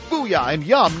 Excalibur, Booyah, and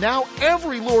Yum, now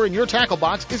every lure in your tackle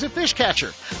box is a fish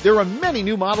catcher. There are many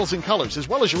new models and colors, as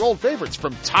well as your old favorites,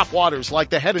 from top waters like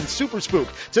the Hedon Super Spook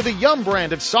to the Yum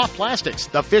brand of soft plastics.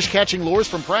 The fish-catching lures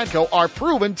from Pradco are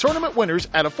proven tournament winners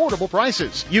at affordable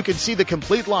prices. You can see the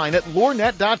complete line at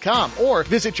lurenet.com or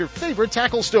visit your favorite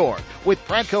tackle store. With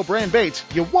Pradco brand baits,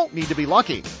 you won't need to be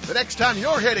lucky. The next time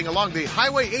you're heading along the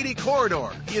Highway 80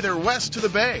 corridor, either west to the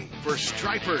bay for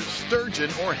stripers, sturgeon,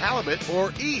 or halibut,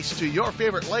 or east to your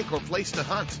favorite lake or place to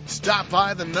hunt, stop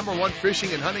by the #1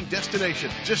 fishing and hunting destination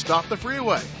just off the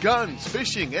freeway. Guns,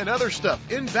 fishing, and other stuff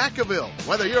in Vacaville.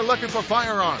 Whether you're looking for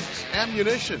firearms,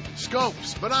 ammunition,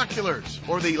 scopes, binoculars,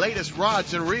 or the latest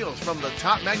rods and reels from the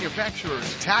top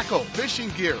manufacturers, tackle, fishing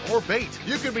gear, or bait,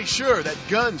 you can be sure that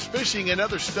Guns, Fishing, and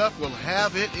Other Stuff will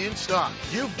have it in stock.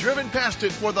 You've driven past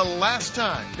it for the last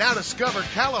time. Now discover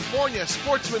California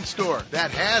Sportsman Store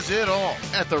that has it all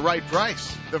at the right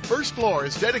price. The first floor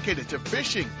is dedicated to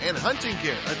fishing and hunting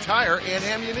gear, attire, and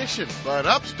ammunition. But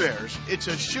upstairs, it's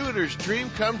a shooter's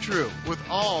dream come true with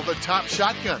all the top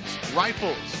shotguns,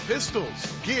 rifles,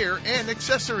 pistols, gear, and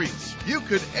accessories you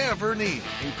could ever need,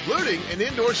 including an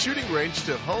indoor shooting range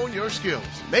to hone your skills.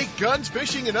 Make Guns,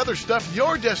 Fishing, and Other Stuff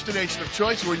your destination of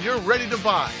choice when you're ready to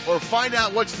buy, or find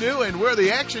out what's new and where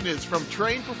the action is from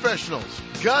trained professionals.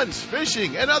 Guns,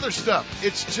 Fishing, and Other Stuff.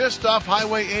 It's just off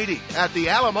Highway 80 at the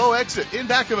Alamo exit in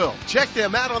Vacaville. Check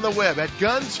them out on the web at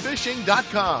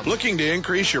gunsfishing.com. Looking to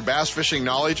increase your bass fishing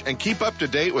knowledge and keep up to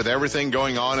date with everything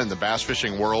going on in the bass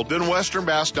fishing world? Then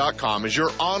westernbass.com is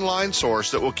your online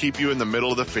source that will keep you in the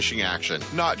middle of the fishing action,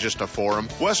 not just a forum.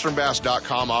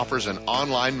 westernbass.com offers an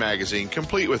online magazine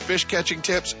complete with fish catching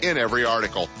tips in every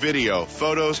article, video,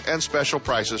 photos, and special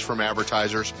prices from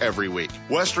advertisers every week.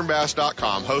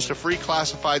 westernbass.com hosts a free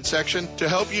classified section to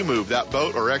help you move that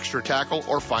boat or extra tackle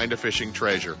or find a fishing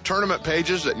treasure. Tournament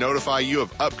pages that notify you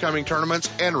of upcoming tournaments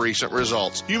and recent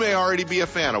results. You may already be a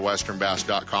fan of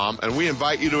westernbass.com, and we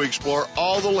invite you to explore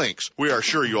all the links. We are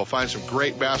sure you'll find some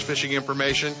great bass fishing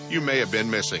information you may have been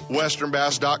missing.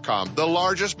 westernbass.com, the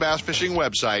largest bass fishing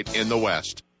website in the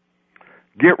West.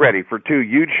 Get ready for two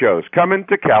huge shows coming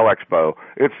to Cal Expo.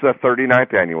 It's the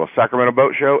 39th Annual Sacramento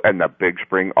Boat Show and the Big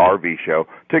Spring RV Show.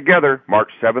 Together,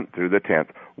 March 7th through the 10th.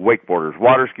 Wakeboarders,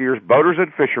 water skiers, boaters,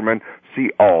 and fishermen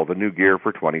see all the new gear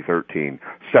for 2013.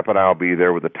 Sepp and I will be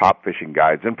there with the top fishing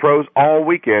guides and pros all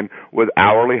weekend with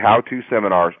hourly how-to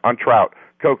seminars on trout,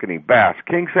 kokanee, bass,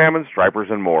 king salmon, stripers,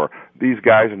 and more. These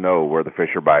guys know where the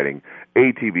fish are biting.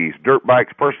 ATVs, dirt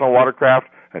bikes, personal watercraft,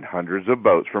 and hundreds of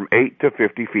boats from 8 to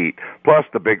 50 feet, plus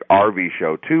the big RV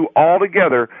show, two all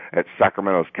together at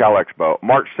Sacramento's Cal Expo,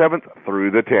 March 7th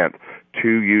through the 10th.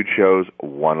 Two huge shows,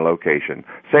 one location.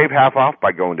 Save half off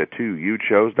by going to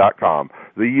twohugeshows.com.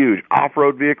 The huge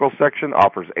off-road vehicle section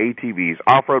offers ATVs,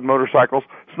 off-road motorcycles,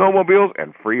 snowmobiles,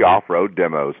 and free off-road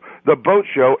demos. The boat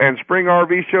show and spring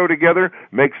RV show together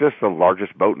makes this the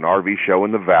largest boat and RV show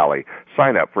in the valley.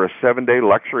 Sign up for a 7-day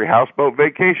luxury houseboat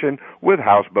vacation with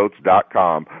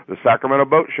houseboats.com. The Sacramento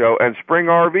Boat Show and Spring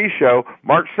RV Show,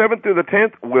 March 7th through the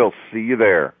 10th. We'll see you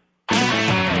there.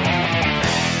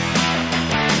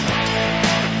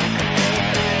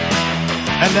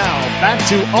 And now, back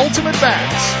to Ultimate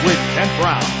Bass with Kent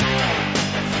Brown.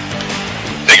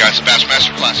 Hey guys, the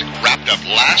Bassmaster Classic wrapped up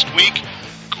last week.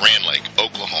 Grand Lake,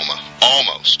 Oklahoma,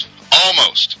 almost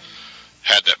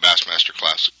had that Bassmaster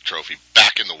Classic trophy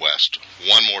back in the West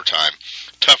one more time.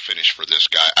 Tough finish for this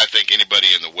guy. I think anybody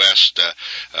in the West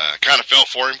kind of felt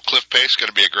for him. Cliff Pace going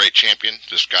to be a great champion.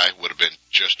 This guy would have been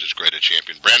just as great a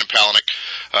champion. Brandon Palaniuk,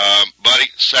 buddy,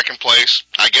 second place.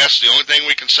 I guess the only thing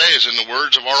we can say is, in the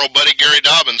words of our old buddy Gary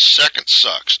Dobbins, second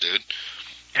sucks, dude.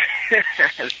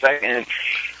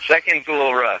 Second's a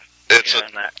little rough. It's a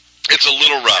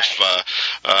little rough.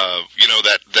 You know,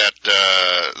 that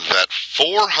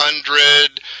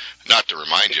 400, not to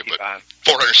remind you, but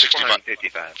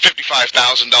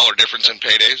 $455,000 difference in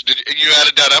paydays. Did you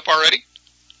added that up already?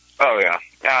 Oh yeah,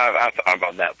 I thought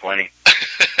about that plenty.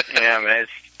 Yeah, I mean,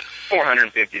 it's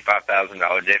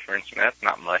 $455,000 difference. I mean, that's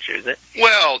not much, is it?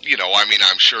 Well, you know, I mean,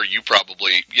 I'm sure you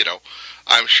probably, you know,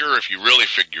 I'm sure if you really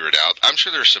figure it out, I'm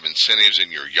sure there's some incentives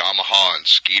in your Yamaha and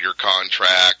Skeeter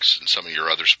contracts and some of your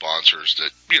other sponsors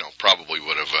that, you know, probably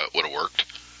would have worked.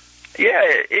 Yeah,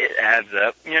 it adds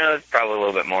up. You know, it's probably a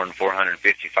little bit more than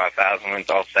 455,000 when it's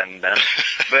all said and done.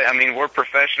 But I mean, we're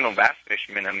professional bass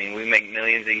fishermen. I mean, we make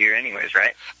millions a year, anyways,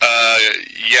 right?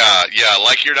 Yeah.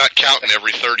 Like you're not counting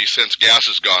every 30 cents gas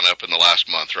has gone up in the last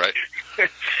month, right?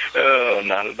 Oh,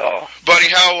 not at all, buddy.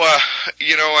 How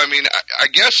you know? I mean, I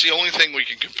guess the only thing we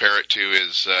can compare it to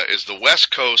is the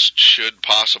West Coast should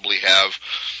possibly have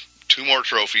 2 more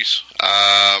trophies,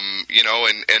 you know,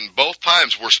 and both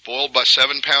times we're spoiled by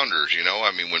 7-pounders, you know.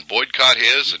 I mean, when Boyd caught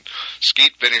his and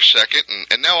Skeet finished second,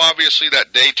 and now obviously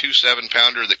that day 2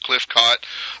 7-pounder that Cliff caught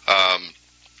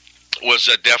was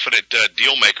a definite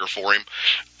deal maker for him.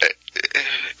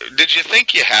 Did you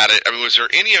think you had it? I mean, was there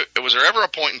ever a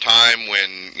point in time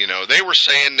when, you know, they were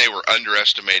saying they were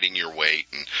underestimating your weight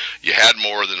and you had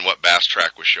more than what Bass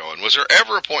Track was showing? Was there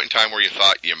ever a point in time where you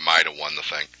thought you might have won the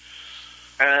thing?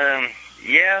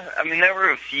 Yeah, I mean, there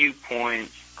were a few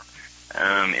points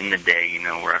in the day, you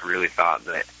know, where I really thought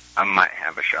that I might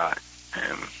have a shot.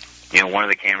 You know, one of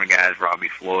the camera guys, Robbie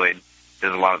Floyd,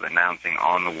 does a lot of announcing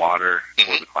on the water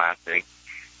for the Classic.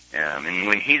 And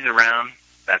when he's around,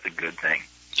 that's a good thing.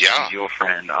 Yeah. He's your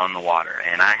friend on the water.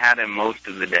 And I had him most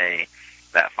of the day,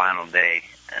 that final day,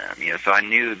 you know, so I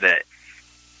knew that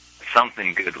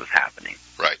something good was happening.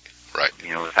 Right.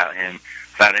 You know, without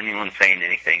anyone saying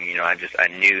anything, you know, I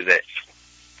knew that,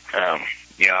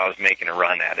 you know, I was making a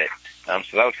run at it.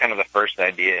 So that was kind of the first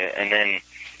idea. And then,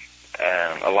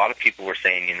 a lot of people were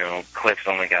saying, you know, Cliff's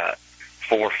only got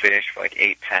 4 fish for like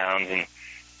 8 pounds. And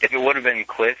if it would have been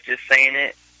Cliff just saying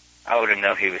it, I would have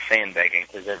known he was sandbagging,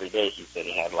 because every day he said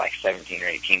he had like 17 or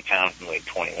 18 pounds and weighed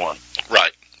 21.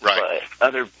 Right. But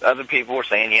other people were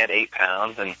saying he had 8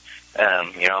 pounds. And,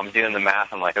 you know, I'm doing the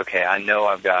math. I'm like, okay, I know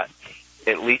I've got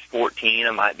at least 14.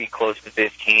 I might be close to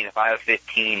 15. If I have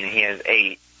 15 and he has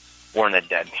 8, we're in a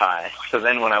dead tie. So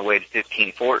then when I weighed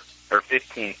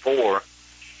 15.4,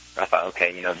 I thought,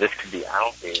 okay, you know, this could be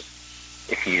ounces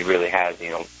if he really has,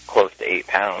 you know, close to 8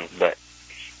 pounds. But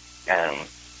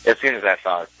as soon as I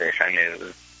saw his fish, I knew it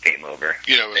was game over.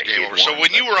 You know, it was game over. So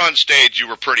when you were on stage, you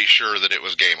were pretty sure that it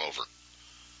was game over.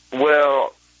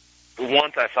 Well,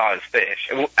 once I saw his fish,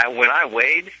 when I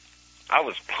weighed, I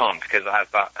was pumped, because I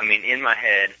thought, I mean, in my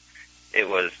head, it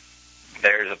was,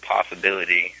 there's a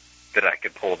possibility that I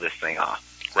could pull this thing off.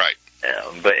 Right.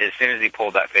 But as soon as he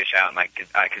pulled that fish out and I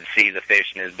could see the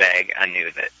fish in his bag, I knew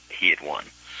that he had won.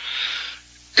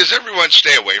 Does everyone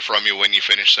stay away from you when you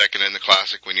finish second in the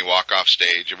Classic, when you walk off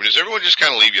stage? I mean, does everyone just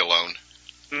kind of leave you alone?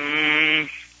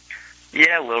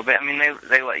 Yeah, a little bit. I mean,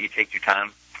 they let you take your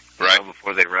time, right, know,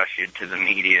 before they rush you to the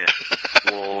media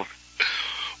wolves.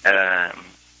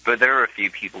 But there were a few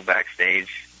people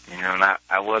backstage, you know, and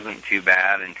I wasn't too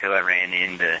bad until I ran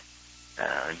into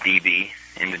DB,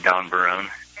 into Don Barone.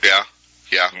 Yeah.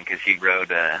 Because he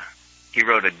wrote a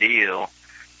deal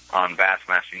on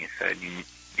Bassmasters, and he said,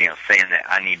 you know, saying that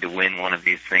I need to win one of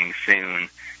these things soon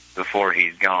before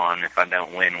he's gone. If I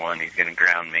don't win one, he's going to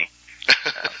ground me.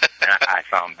 And I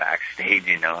saw him backstage,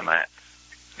 you know, and I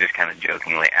just kind of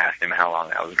jokingly asked him how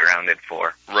long I was grounded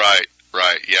for. Right.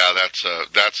 Yeah,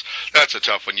 that's a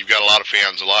tough one. You've got a lot of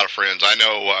fans, a lot of friends. I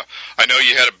know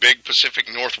you had a big Pacific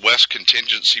Northwest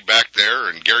contingency back there,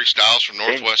 and Gary Stiles from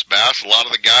Northwest Bass. A lot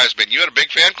of the guys, man, you had a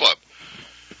big fan club.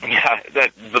 Yeah,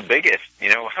 the biggest. You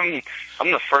know, I'm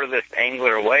the furthest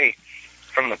angler away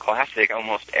from the Classic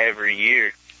almost every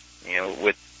year. You know,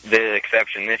 with the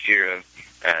exception this year of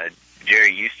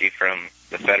Jerry Eustace from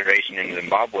the Federation in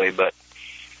Zimbabwe, but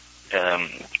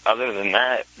other than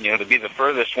that, you know, to be the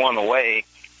furthest one away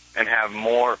and have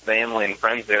more family and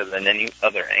friends there than any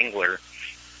other angler,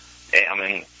 I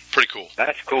mean, pretty cool.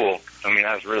 That's cool. I mean,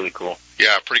 that was really cool.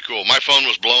 Yeah, pretty cool. My phone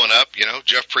was blowing up. You know,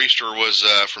 Jeff Priester was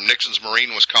from Nixon's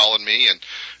Marine was calling me, and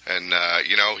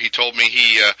you know, he told me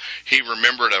he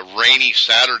remembered a rainy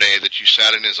Saturday that you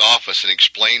sat in his office and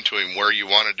explained to him where you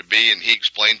wanted to be, and he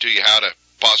explained to you how to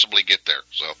possibly get there.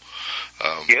 So,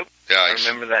 yep. Yeah, I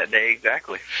remember that day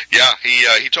exactly. Yeah,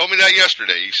 he told me that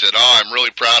yesterday. He said, "Oh, I'm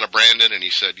really proud of Brandon," and he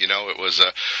said, "You know, it was he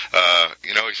said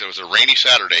it was a rainy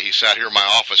Saturday. He sat here in my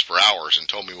office for hours and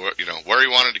told me where he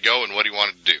wanted to go and what he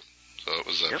wanted to do." So it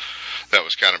was that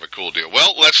was kind of a cool deal.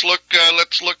 Well, let's look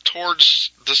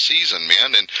towards the season,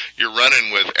 man. And you're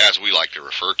running with, as we like to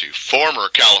refer to, former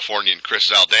Californian Chris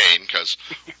Zaldane, because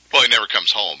he never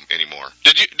comes home anymore.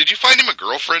 Did you find him a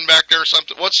girlfriend back there or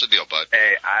something? What's the deal, bud?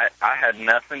 Hey, I had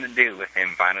nothing to do with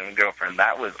him finding a girlfriend.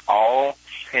 That was all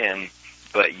him.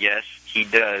 But yes, he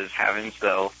does have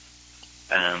himself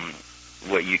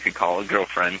what you could call a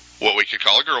girlfriend. What we could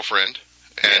call a girlfriend.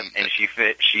 And she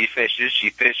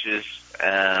fishes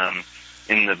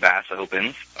in the Bass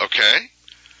Opens. Okay.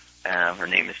 Her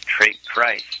name is Trake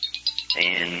Price.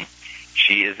 and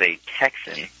she is a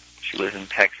Texan. She lives in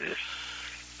Texas.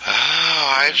 Oh,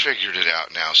 I figured it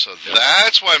out now. So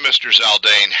that's why Mr.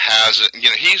 Zaldane hasn't,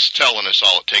 he's telling us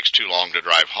all it takes too long to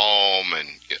drive home, and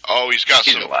he's got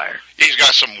He's a liar. He's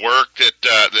got some work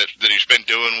that he's been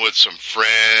doing with some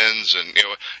friends, and it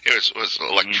was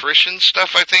electrician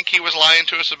stuff I think he was lying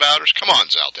to us about. Come on,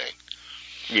 Zaldane.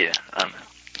 Yeah, I know.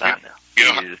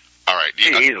 All right.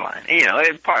 He's lying.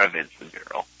 Part of it's the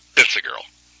girl. It's the girl.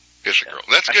 It's the girl.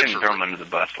 That's I good shouldn't throw him under the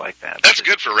bus like that. That's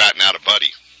good for ratting out a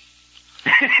buddy.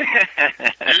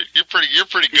 You're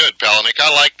pretty good, Palaniuk.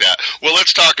 I like that. Well,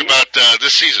 let's talk about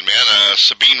this season, man.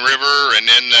 Sabine River, and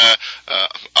then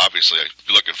obviously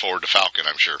looking forward to Falcon,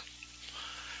 I'm sure.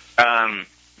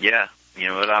 Yeah. You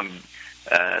know what?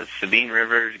 Sabine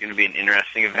River is going to be an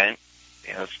interesting event.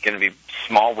 It's going to be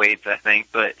small weights, I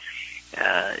think, but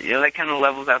that kind of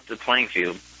levels out the playing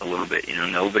field a little bit.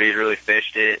 Nobody's really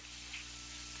fished it,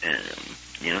 and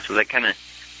so that kind of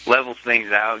levels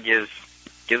things out, gives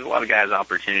a lot of guys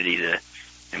opportunity to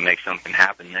make something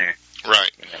happen there.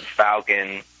 Right. And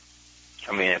Falcon,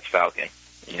 it's Falcon.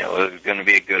 It's going to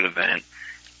be a good event.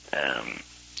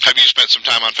 Have you spent some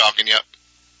time on Falcon yet?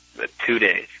 But 2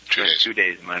 days. 2 days. 2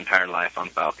 days of my entire life on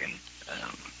Falcon.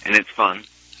 And it's fun.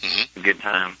 Mm-hmm. A good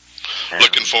time.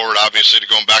 Looking forward, obviously, to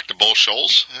going back to Bull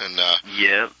Shoals and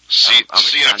seeing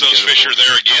if those fish are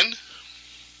there again.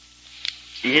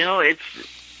 It's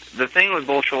the thing with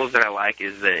Bull Shoals that I like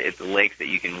is that it's a lake that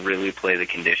you can really play the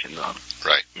conditions on.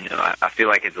 Right. I feel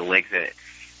like it's a lake that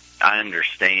I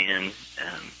understand,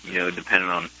 depending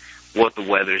on what the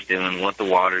weather's doing, what the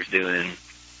water's doing,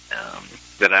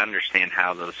 that I understand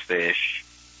how those fish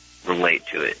relate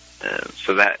to it.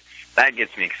 So that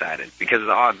gets me excited, because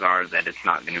the odds are that it's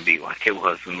not going to be like it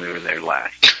was when we were there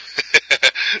last.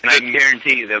 And I can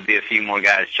guarantee you there'll be a few more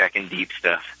guys checking deep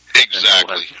stuff.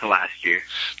 Exactly. Last year.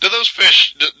 Do those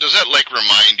fish? Does that lake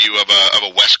remind you of a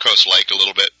West Coast lake a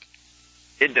little bit?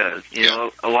 It does.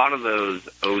 A lot of those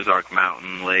Ozark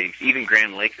Mountain lakes, even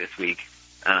Grand Lake this week,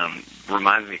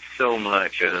 reminds me so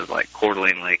much of like Coeur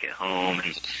d'Alene Lake at home,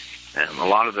 and a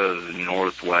lot of those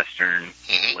northwestern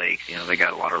lakes. They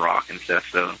got a lot of rock and stuff.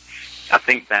 So I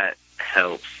think that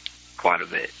helps quite a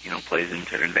bit. Plays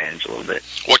into their advantage a little bit.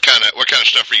 What kind of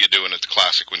stuff are you doing at the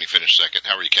Classic when you finish second?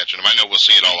 How are you catching them? I know we'll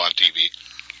see it all on TV.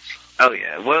 Oh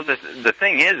yeah. Well, the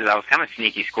thing is I was kind of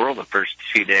sneaky squirrel the first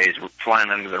few days, flying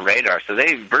under the radar. So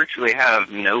they virtually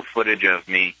have no footage of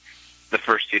me the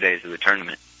first 2 days of the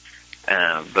tournament.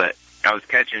 But I was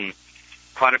catching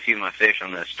quite a few of my fish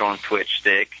on the Storm Twitch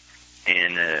stick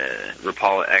and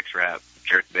Rapala X-Wrap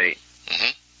jerkbait.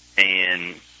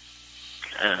 And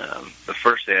the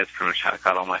first day, that's pretty much how I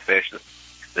caught all my fish.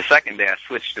 The second day, I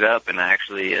switched it up, and I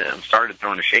actually started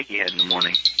throwing a shaky head in the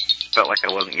morning. Felt like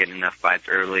I wasn't getting enough bites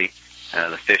early.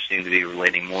 The fish seemed to be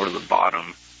relating more to the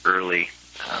bottom early.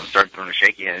 Started throwing a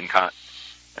shaky head and caught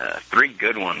 3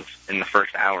 good ones in the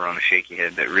first hour on a shaky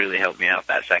head that really helped me out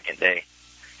that second day.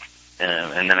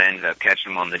 And then I ended up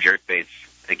catching them on the jerkbaits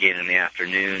again in the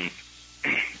afternoon.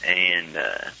 And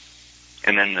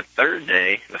then the third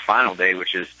day, the final day,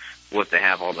 which is what they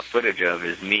have all the footage of,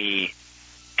 is me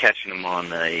catching them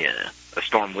on a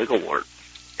Storm Wigglewort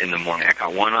in the morning. I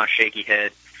caught one on shaky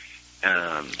head.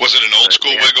 Was it an old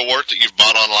school Wigglewort that you've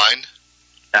bought online?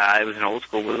 It was an old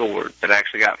school Wigglewort that I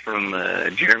actually got from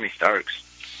Jeremy Starks.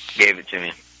 Gave it to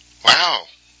me. Wow.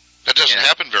 That doesn't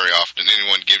happen very often.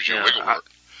 Anyone gives you a Wigglewort.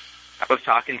 I was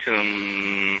talking to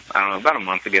him, I don't know, about a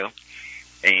month ago,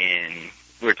 and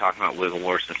we were talking about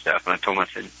Wiggleworts and stuff, and I told him, I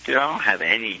said, dude, I don't have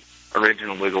any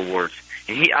original Wiggleworts.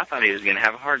 And I thought he was going to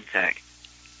have a heart attack.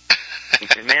 He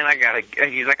said, man,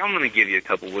 he's like, I'm going to give you a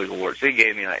couple Wiggleworts. So he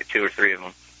gave me like 2 or 3 of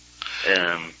them.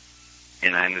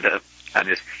 And I ended up, I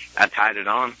tied it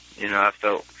on. I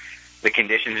felt, the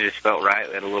conditions just felt right.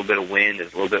 We had a little bit of wind. It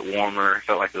was a little bit warmer. I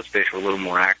felt like those fish were a little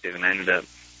more active, and I ended up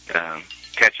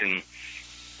catching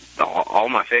all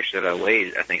my fish that I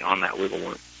weighed, I think, on that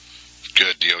Wigglewort.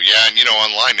 Good deal. Yeah, and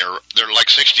online they're like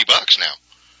 $60 now.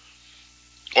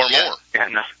 Or more.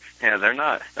 Yeah, they're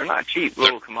not cheap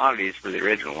little commodities for the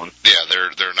original one. Yeah,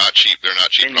 they're not cheap. They're not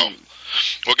cheap at all.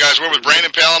 Well, guys, we're with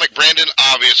Brandon Palaniuk. Brandon,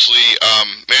 obviously,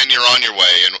 man, you're on your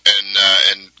way, and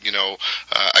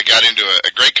I got into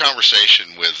a great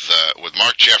conversation with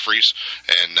Mark Jeffries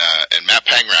and Matt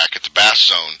Pangrak at the Bass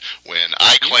Zone when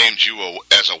I claimed you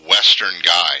as a Western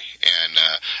guy,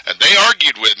 and they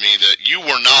argued with me that you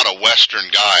were not a Western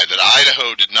guy, that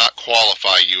Idaho did not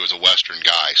qualify you as a Western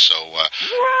guy. So, what?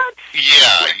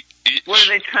 Yeah. What are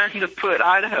they trying to put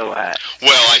Idaho at?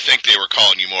 Well, I think they were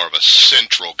calling you more of a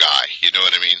central guy. You know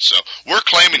what I mean? So we're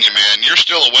claiming you, man. You're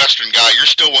still a Western guy. You're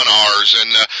still one of ours.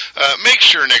 And make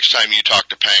sure next time you talk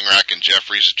to Pangrac and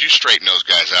Jeffries that you straighten those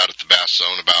guys out at the Bass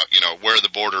Zone about, where the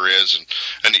border is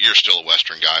and that you're still a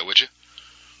Western guy, would you?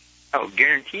 Oh,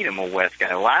 guaranteed I'm a West guy.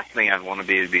 The last thing I'd want to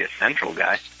be is a Central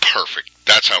guy. Perfect.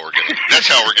 That's how we're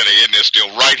gonna end this deal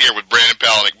right here with Brandon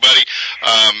Palaniuk, buddy.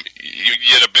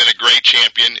 You'd have been a great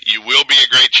champion. You will be a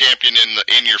great champion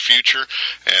in your future,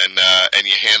 and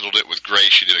you handled it with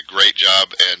grace. You did a great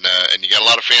job, and you got a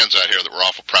lot of fans out here that were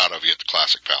awful proud of you at the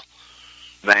Classic, pal.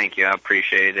 Thank you. I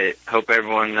appreciate it. Hope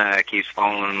everyone keeps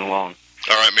following along.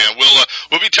 All right, man.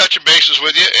 We'll be touching bases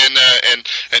with you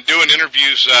and doing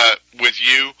interviews with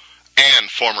you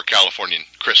and former Californian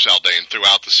Chris Zaldain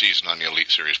throughout the season on the Elite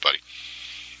Series, buddy.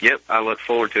 Yep, I look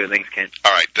forward to it. Thanks, Ken.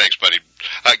 All right, thanks, buddy.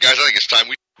 Guys, I think it's time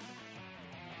we...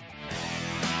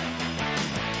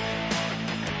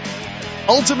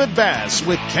 Ultimate Bass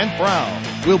with Kent Brown.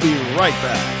 We'll be right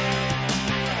back.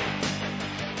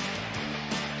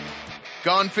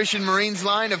 Gone Fishing Marine's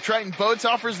line of Triton boats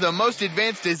offers the most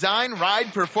advanced design,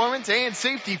 ride, performance, and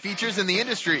safety features in the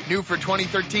industry. New for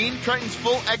 2013, Triton's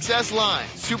full XS line.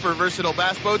 Super versatile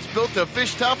bass boats built to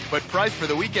fish tough, but priced for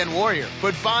the weekend warrior.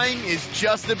 But buying is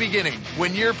just the beginning.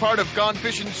 When you're part of Gone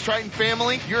Fishing's Triton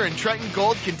family, you're in Triton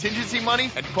Gold contingency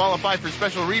money and qualify for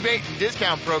special rebate and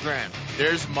discount programs.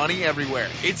 There's money everywhere.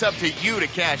 It's up to you to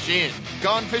cash in.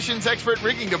 Gone Fishing's expert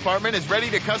rigging department is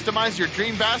ready to customize your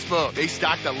dream bass boat. They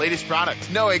stock the latest products,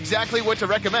 know exactly what to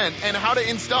recommend, and how to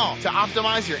install to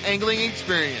optimize your angling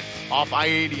experience. Off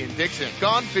I-80 in Dixon,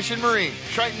 Gone Fishing Marine,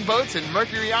 Triton Boats, and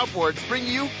Mercury Outboards bring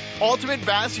you Ultimate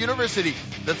Bass University,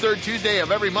 the third Tuesday of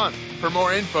every month. For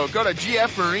more info, go to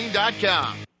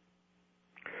gfmarine.com.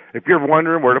 If you're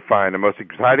wondering where to find the most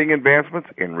exciting advancements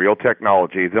in reel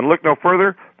technology, then look no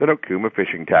further than Okuma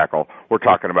Fishing Tackle. We're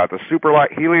talking about the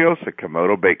Superlight Helios and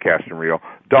Komodo bait casting reel.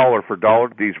 Dollar for dollar,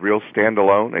 these reels stand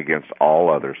alone against all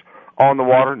others. On the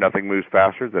water, nothing moves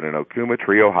faster than an Okuma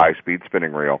Trio high-speed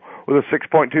spinning reel. With a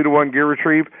 6.2-to-1 gear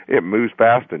retrieve, it moves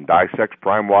fast and dissects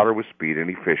prime water with speed and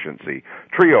efficiency.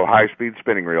 Trio high-speed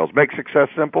spinning reels make success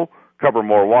simple, cover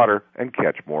more water, and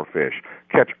catch more fish.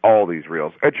 Catch all these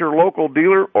reels at your local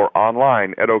dealer or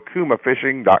online at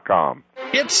okumafishing.com.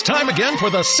 It's time again for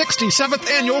the 67th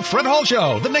Annual Fred Hall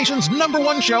Show, the nation's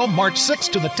 #1 show, March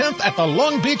 6th to the 10th at the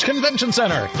Long Beach Convention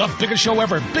Center. The biggest show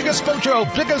ever, biggest boat show,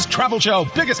 biggest travel show,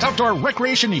 biggest outdoor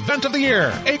recreation event of the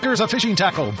year. Acres of fishing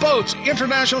tackle, boats,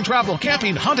 international travel,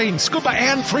 camping, hunting, scuba,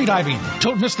 and freediving.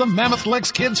 Don't miss the Mammoth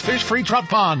Lakes Kids Fish Free Trout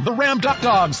Pond, the Ram Duck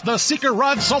Dogs, the Seeker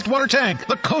Rod Saltwater Tank,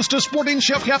 the Costa Sporting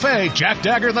Chef Cafe, Jack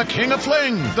Dagger, the King of Fling,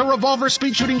 the Revolver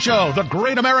Speed Shooting Show, the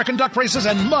Great American Duck Races,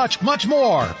 and much, much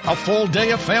more. A full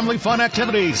day of family fun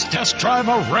activities. Test drive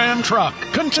a Ram truck.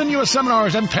 Continuous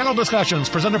seminars and panel discussions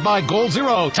presented by Gold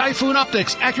Zero, Typhoon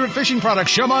Optics, Accurate Fishing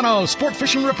Products, Shimano,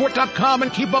 SportFishingReport.com,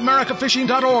 and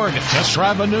KeepAmericaFishing.org. Test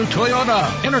drive a new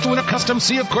Toyota. Enter to win a custom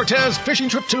Sea of Cortez fishing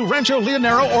trip to Rancho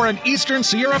Leonero or an Eastern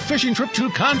Sierra fishing trip to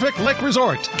Convict Lake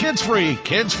Resort. Kids free,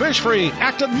 kids fish free,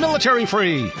 active military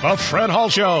free. The Fred Hall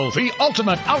Show, the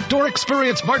ultimate outdoor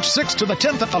experience, March 6th to the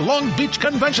 10th at the Long Beach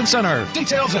Convention Center.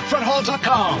 Details at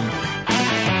fredhall.com.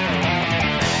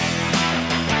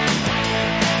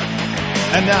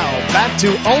 And now, back to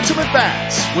Ultimate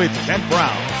Bass with Kent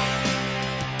Brown.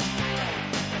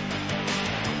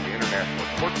 The International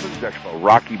Sportsman's Expo,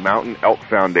 Rocky Mountain Elk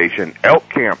Foundation Elk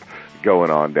Camp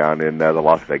going on down in the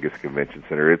Las Vegas Convention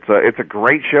Center. It's a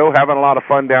great show, having a lot of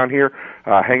fun down here,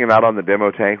 hanging out on the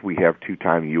demo tank. We have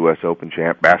two-time U.S. Open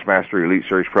champ, Bassmaster Elite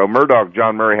Series Pro, Murdoch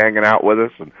John Murray hanging out with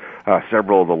us, and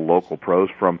several of the local pros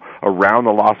from around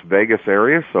the Las Vegas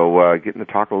area. So getting to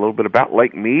talk a little bit about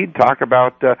Lake Mead, talk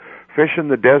about fishing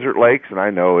the desert lakes, and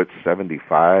I know it's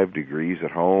 75 degrees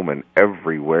at home, and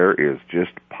everywhere is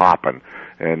just popping.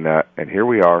 And here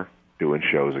we are doing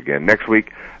shows again. Next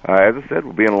week, as I said,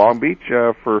 we'll be in Long Beach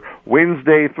for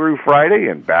Wednesday through Friday,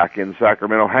 and back in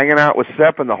Sacramento, hanging out with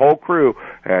Sepp and the whole crew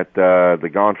at the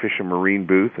Gone Fishing Marine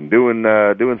booth, and doing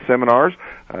seminars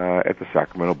at the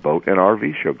Sacramento Boat and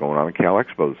RV show going on in Cal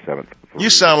Expo the 7th. You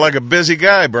sound like a busy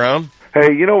guy, Brown.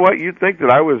 Hey, you know what? You'd think that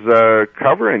I was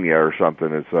covering you or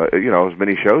something. It's as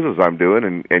many shows as I'm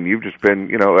doing, and you've just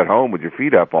been at home with your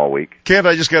feet up all week. Kent,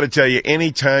 I just got to tell you,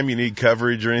 anytime you need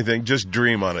coverage or anything, just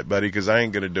dream on it, buddy, because I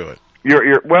ain't going to do it.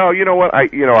 Well, you know what? I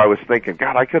was thinking,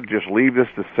 God, I could just leave this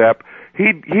to Sepp.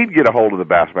 he'd get a hold of the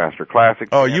Bassmaster Classic.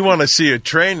 Oh, you want to see a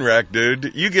train wreck,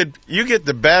 dude? You get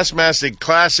the Bassmaster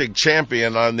Classic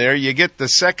champion on there. You get the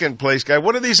second place guy.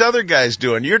 What are these other guys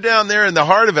doing? You're down there in the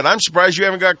heart of it. I'm surprised you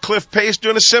haven't got Cliff Pace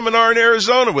doing a seminar in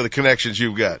Arizona with the connections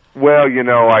you've got. Well,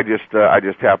 I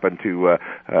just happened to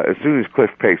as soon as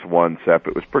Cliff Pace won, Sep,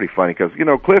 it was pretty funny because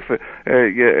Cliff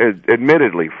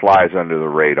admittedly flies under the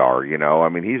radar. I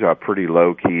mean, he's a pretty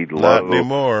low-keyed, Not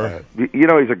anymore.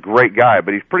 He's a great guy,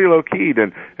 but he's pretty low-keyed.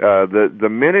 And the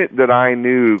minute that I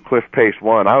knew Cliff Pace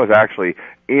won, I was actually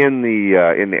in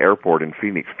the airport in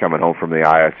Phoenix coming home from the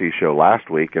ISE show last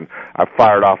week, and I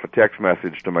fired off a text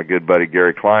message to my good buddy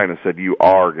Gary Klein and said, "You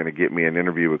are going to get me an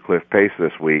interview with Cliff Pace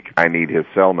this week. I need his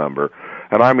cell number."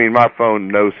 And I mean, my phone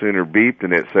no sooner beeped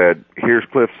and it said, "Here's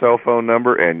Cliff's cell phone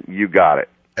number," and you got it.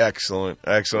 Excellent.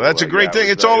 That's a great thing.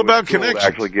 It's all about connections.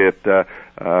 Actually,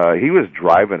 he was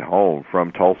driving home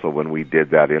from Tulsa when we did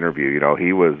that interview.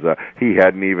 He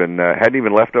hadn't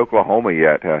even left Oklahoma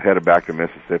yet, headed back to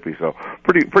Mississippi. So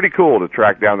pretty cool to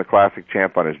track down the Classic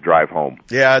champ on his drive home.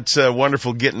 Yeah, it's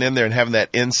wonderful getting in there and having that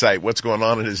insight. What's going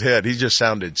on in his head? He just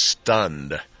sounded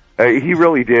stunned. He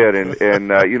really did,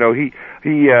 and I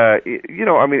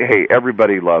mean, hey,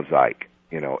 everybody loves Ike.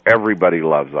 Everybody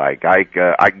loves Ike.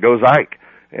 Ike goes Ike.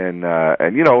 And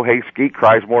hey, Skeet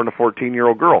cries more than a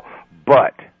 14-year-old girl.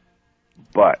 But,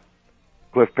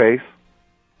 Cliff Pace,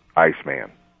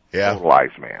 Iceman. Yeah. Total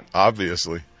Iceman.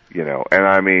 Obviously. And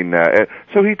I mean,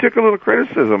 so he took a little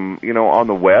criticism, on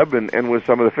the web and with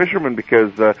some of the fishermen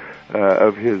because,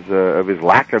 of his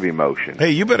lack of emotion.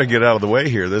 Hey, you better get out of the way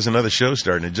here. There's another show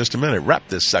starting in just a minute. Wrap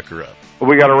this sucker up. Well,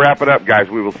 we gotta wrap it up, guys.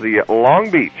 We will see you at Long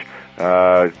Beach.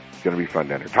 It's going to be fun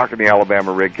down there. Talking the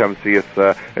Alabama rig, come see us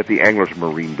at the Anglers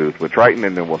Marine booth with Triton,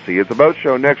 and then we'll see you at the boat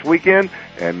show next weekend,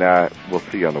 and we'll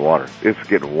see you on the water. It's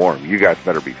getting warm. You guys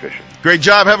better be fishing. Great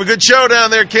job. Have a good show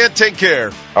down there, Kent. Take care.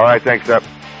 All right, thanks, Up.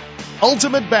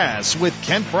 Ultimate Bass with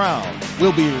Kent Brown.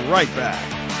 We'll be right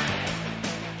back.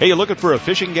 Hey, you looking for a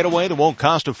fishing getaway that won't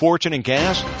cost a fortune in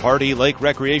gas? Pardee Lake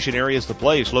Recreation Area is the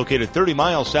place, located 30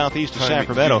 miles southeast of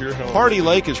Sacramento. Pardee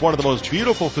Lake is one of the most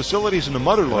beautiful facilities in the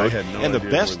Motherlode, and the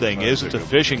best thing is it's a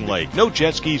fishing lake. No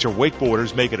jet skis or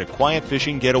wakeboarders make it a quiet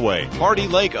fishing getaway. Pardee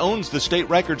Lake owns the state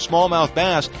record smallmouth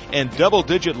bass, and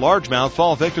double-digit largemouth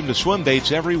fall victim to swim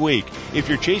baits every week. If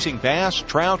you're chasing bass,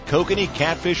 trout, kokanee,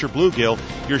 catfish, or bluegill,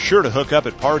 you're sure to hook up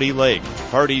at Pardee Lake.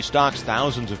 Pardee stocks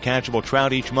thousands of catchable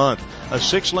trout each month. A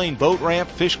 6-lane boat ramp,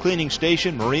 fish cleaning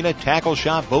station, marina, tackle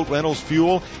shop, boat rentals,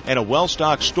 fuel, and a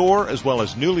well-stocked store, as well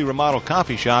as newly remodeled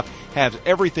coffee shop, has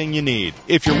everything you need.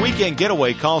 If your weekend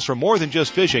getaway calls for more than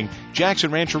just fishing,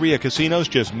 Jackson Rancheria Casino's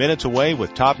just minutes away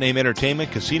with top-name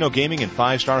entertainment, casino gaming, and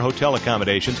 5-star hotel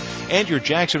accommodations. And your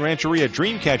Jackson Rancheria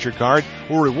Dreamcatcher card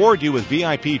will reward you with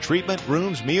VIP treatment,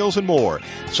 rooms, meals, and more.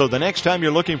 So the next time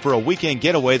you're looking for a weekend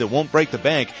getaway that won't break the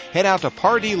bank, head out to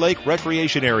Pardee Lake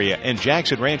Recreation Area and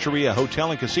Jackson Rancheria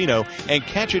Hotel and Casino and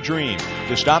catch a dream.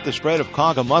 To stop the spread of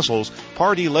quagga mussels,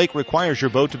 Pardee Lake requires your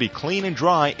boat to be clean and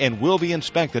dry and will be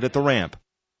inspected at the ramp.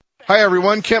 Hi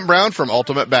everyone, Kent Brown from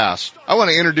Ultimate Bass. I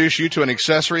want to introduce you to an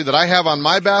accessory that I have on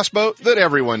my bass boat that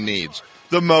everyone needs.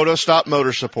 The MotoStop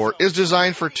motor support is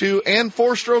designed for 2- and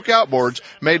 4-stroke outboards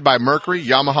made by Mercury,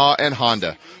 Yamaha, and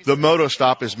Honda. The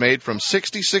MotoStop is made from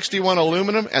 6061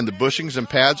 aluminum, and the bushings and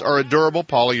pads are a durable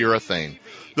polyurethane.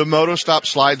 The MotoStop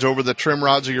slides over the trim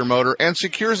rods of your motor and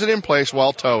secures it in place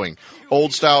while towing.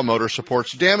 Old-style motor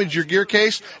supports damage your gear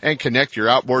case and connect your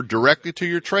outboard directly to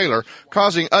your trailer,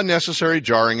 causing unnecessary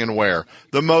jarring and wear.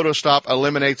 The MotoStop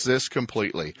eliminates this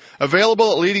completely.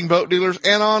 Available at leading boat dealers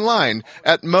and online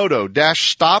at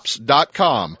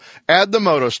moto-stops.com. Add the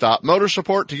MotoStop motor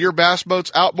support to your bass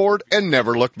boat's outboard and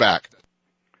never look back.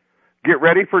 Get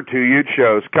ready for 2 huge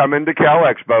shows coming to Cal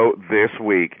Expo this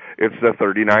week. It's the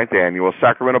 39th annual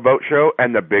Sacramento Boat Show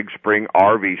and the Big Spring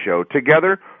RV Show.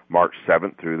 Together, March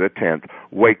 7th through the 10th.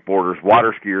 Wakeboarders,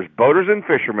 water skiers, boaters, and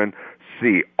fishermen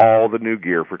see all the new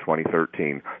gear for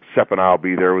 2013. Sepp and I will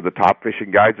be there with the top fishing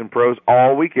guides and pros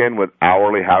all weekend with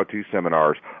hourly how-to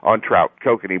seminars on trout,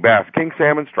 kokanee, bass, king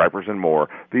salmon, stripers, and more.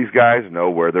 These guys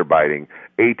know where they're biting.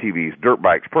 ATVs, dirt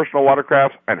bikes, personal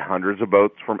watercrafts, and hundreds of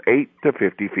boats from 8 to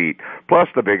 50 feet. Plus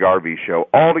the big RV show.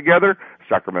 All together,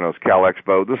 Sacramento's Cal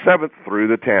Expo, the 7th through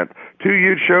the 10th. 2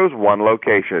 huge shows, 1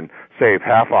 location. Save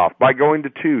half off by going to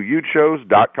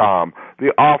 2hugeshows.com.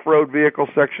 The off-road vehicle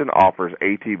section offers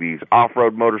ATVs,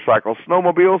 off-road motorcycles,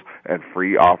 snowmobiles, and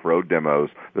free off-road demos.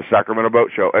 The Sacramento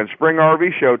Boat Show and Spring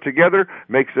RV Show together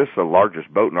makes this the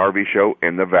largest boat and RV show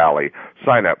in the Valley.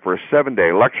 Sign up for a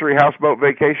 7-day luxury houseboat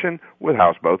vacation with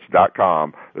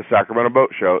houseboats.com. The Sacramento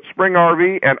Boat Show, Spring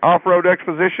RV, and Off-Road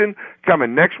Exposition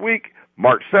coming next week,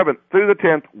 March 7th through the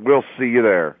 10th. We'll see you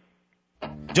there.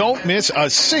 Don't miss a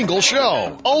single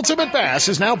show. Ultimate Bass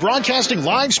is now broadcasting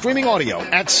live streaming audio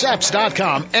at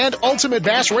seps.com and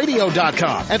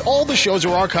ultimatebassradio.com. And all the shows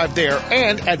are archived there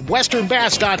and at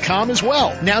westernbass.com as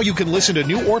well. Now you can listen to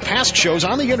new or past shows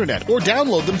on the internet or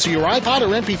download them to your iPod or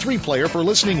MP3 player for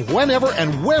listening whenever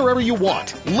and wherever you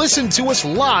want. Listen to us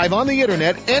live on the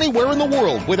internet anywhere in the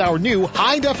world with our new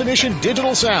high-definition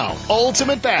digital sound.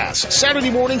 Ultimate Bass, Saturday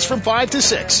mornings from 5 to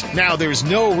 6. Now there's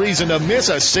no reason to miss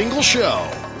a single show.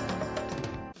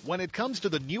 When it comes to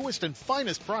the newest and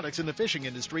finest products in the fishing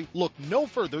industry, look no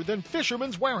further than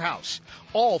Fisherman's Warehouse.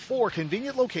 All 4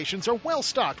 convenient locations are well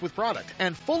stocked with product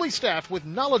and fully staffed with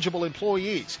knowledgeable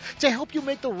employees to help you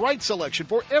make the right selection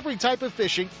for every type of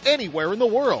fishing anywhere in the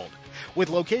world. With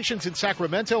locations in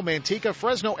Sacramento, Manteca,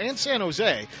 Fresno, and San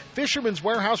Jose, Fisherman's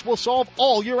Warehouse will solve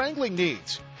all your angling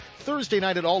needs. Thursday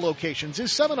night at all locations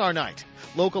is seminar night.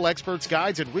 Local experts,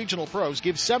 guides, and regional pros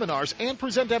give seminars and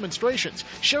present demonstrations,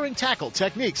 sharing tackle,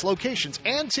 techniques, locations,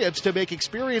 and tips to make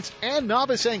experienced and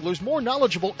novice anglers more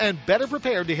knowledgeable and better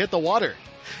prepared to hit the water.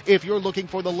 If you're looking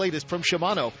for the latest from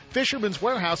Shimano, Fisherman's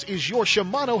Warehouse is your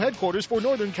Shimano headquarters for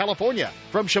Northern California.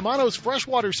 From Shimano's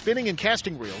freshwater spinning and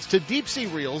casting reels to deep-sea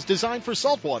reels designed for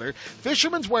saltwater,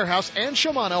 Fisherman's Warehouse and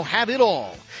Shimano have it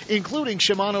all, including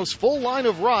Shimano's full line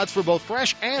of rods for both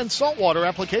fresh and saltwater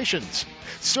applications.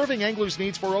 Serving anglers'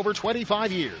 needs for over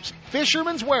 25 years,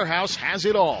 Fisherman's Warehouse has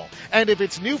it all. And if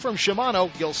it's new from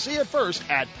Shimano, you'll see it first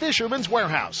at Fisherman's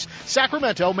Warehouse,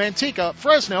 Sacramento, Manteca,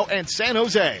 Fresno, and San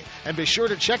Jose. And be sure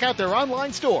to check out their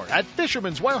online store at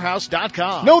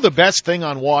fishermanswarehouse.com. Know the best thing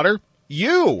on water?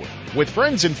 You! With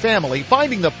friends and family,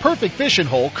 finding the perfect fishing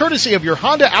hole courtesy of your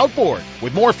Honda outboard.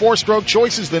 With more 4-stroke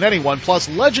choices than anyone, plus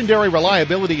legendary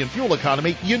reliability and fuel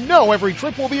economy, you know every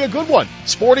trip will be a good one.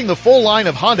 Sporting the full line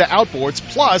of Honda outboards,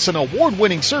 plus an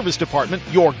award-winning service department,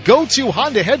 your go-to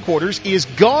Honda headquarters is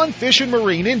Gone Fishin'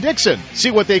 Marine in Dixon.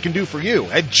 See what they can do for you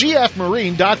at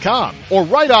gfmarine.com or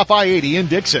right off I-80 in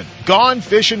Dixon. Gone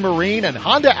Fishin' Marine and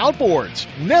Honda outboards.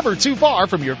 Never too far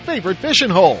from your favorite fishing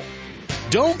hole.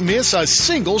 Don't miss a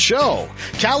single show.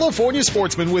 California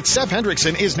Sportsman with Sep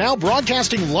Hendrickson is now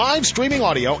broadcasting live streaming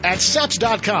audio at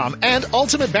seps.com and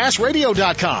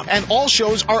ultimatebassradio.com, and all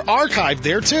shows are archived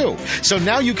there too. So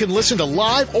now you can listen to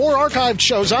live or archived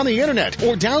shows on the internet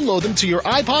or download them to your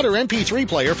iPod or MP3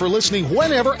 player for listening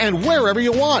whenever and wherever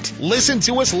you want. Listen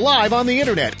to us live on the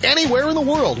internet anywhere in the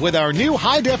world with our new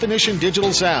high-definition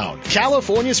digital sound.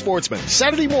 California Sportsman,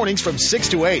 Saturday mornings from 6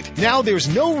 to 8. Now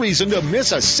there's no reason to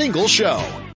miss a single show.